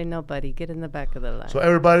 He'll say, "No, buddy, get in the back of the line." So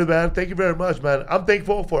everybody, man, thank you very much, man. I'm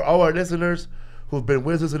thankful for all our listeners who've been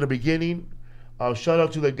with us in the beginning. Shout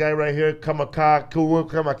out to the guy right here,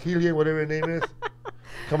 Kamakilian, whatever his name is.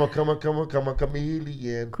 Come on,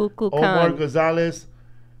 chameleon. Cuckoo Omar Khan. Gonzalez.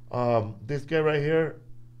 This guy right here,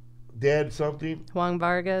 Dad something. Juan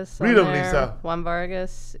Vargas. Read him, Lisa. Juan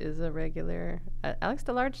Vargas is a regular. Alex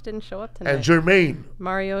DeLarge didn't show up tonight. And Jermaine.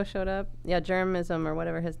 Mario showed up. Yeah, Germism or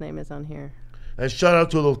whatever his name is on here. And shout out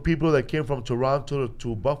to those people that came from Toronto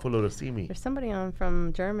to Buffalo to see me. There's somebody on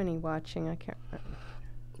from Germany watching. I can't.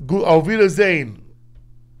 Auf Wiedersehen.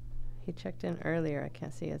 He checked in earlier. I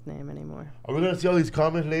can't see his name anymore. Are we going to see all these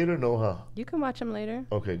comments later? No, huh? You can watch them later.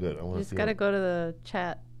 Okay, good. I want You to just see got to them. go to the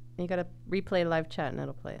chat. You got to replay live chat and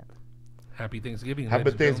it'll play it. Happy Thanksgiving. Happy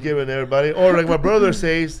ladies and gentlemen. Thanksgiving, everybody. Or like my brother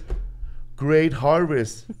says, great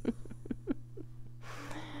harvest.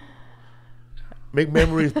 Make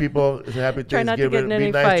memories, people. It's a happy Try not to Thanksgiving. get in Be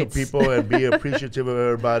any nice fights. to people and be appreciative of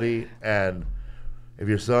everybody. And if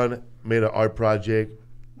your son made an art project,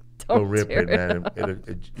 don't rip tear it, man.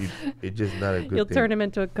 It's just not a good You'll thing. turn him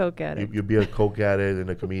into a coke addict. You'll be a coke addict and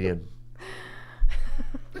a comedian.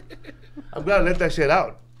 I'm glad I let that shit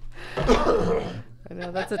out. I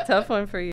know that's a tough one for you.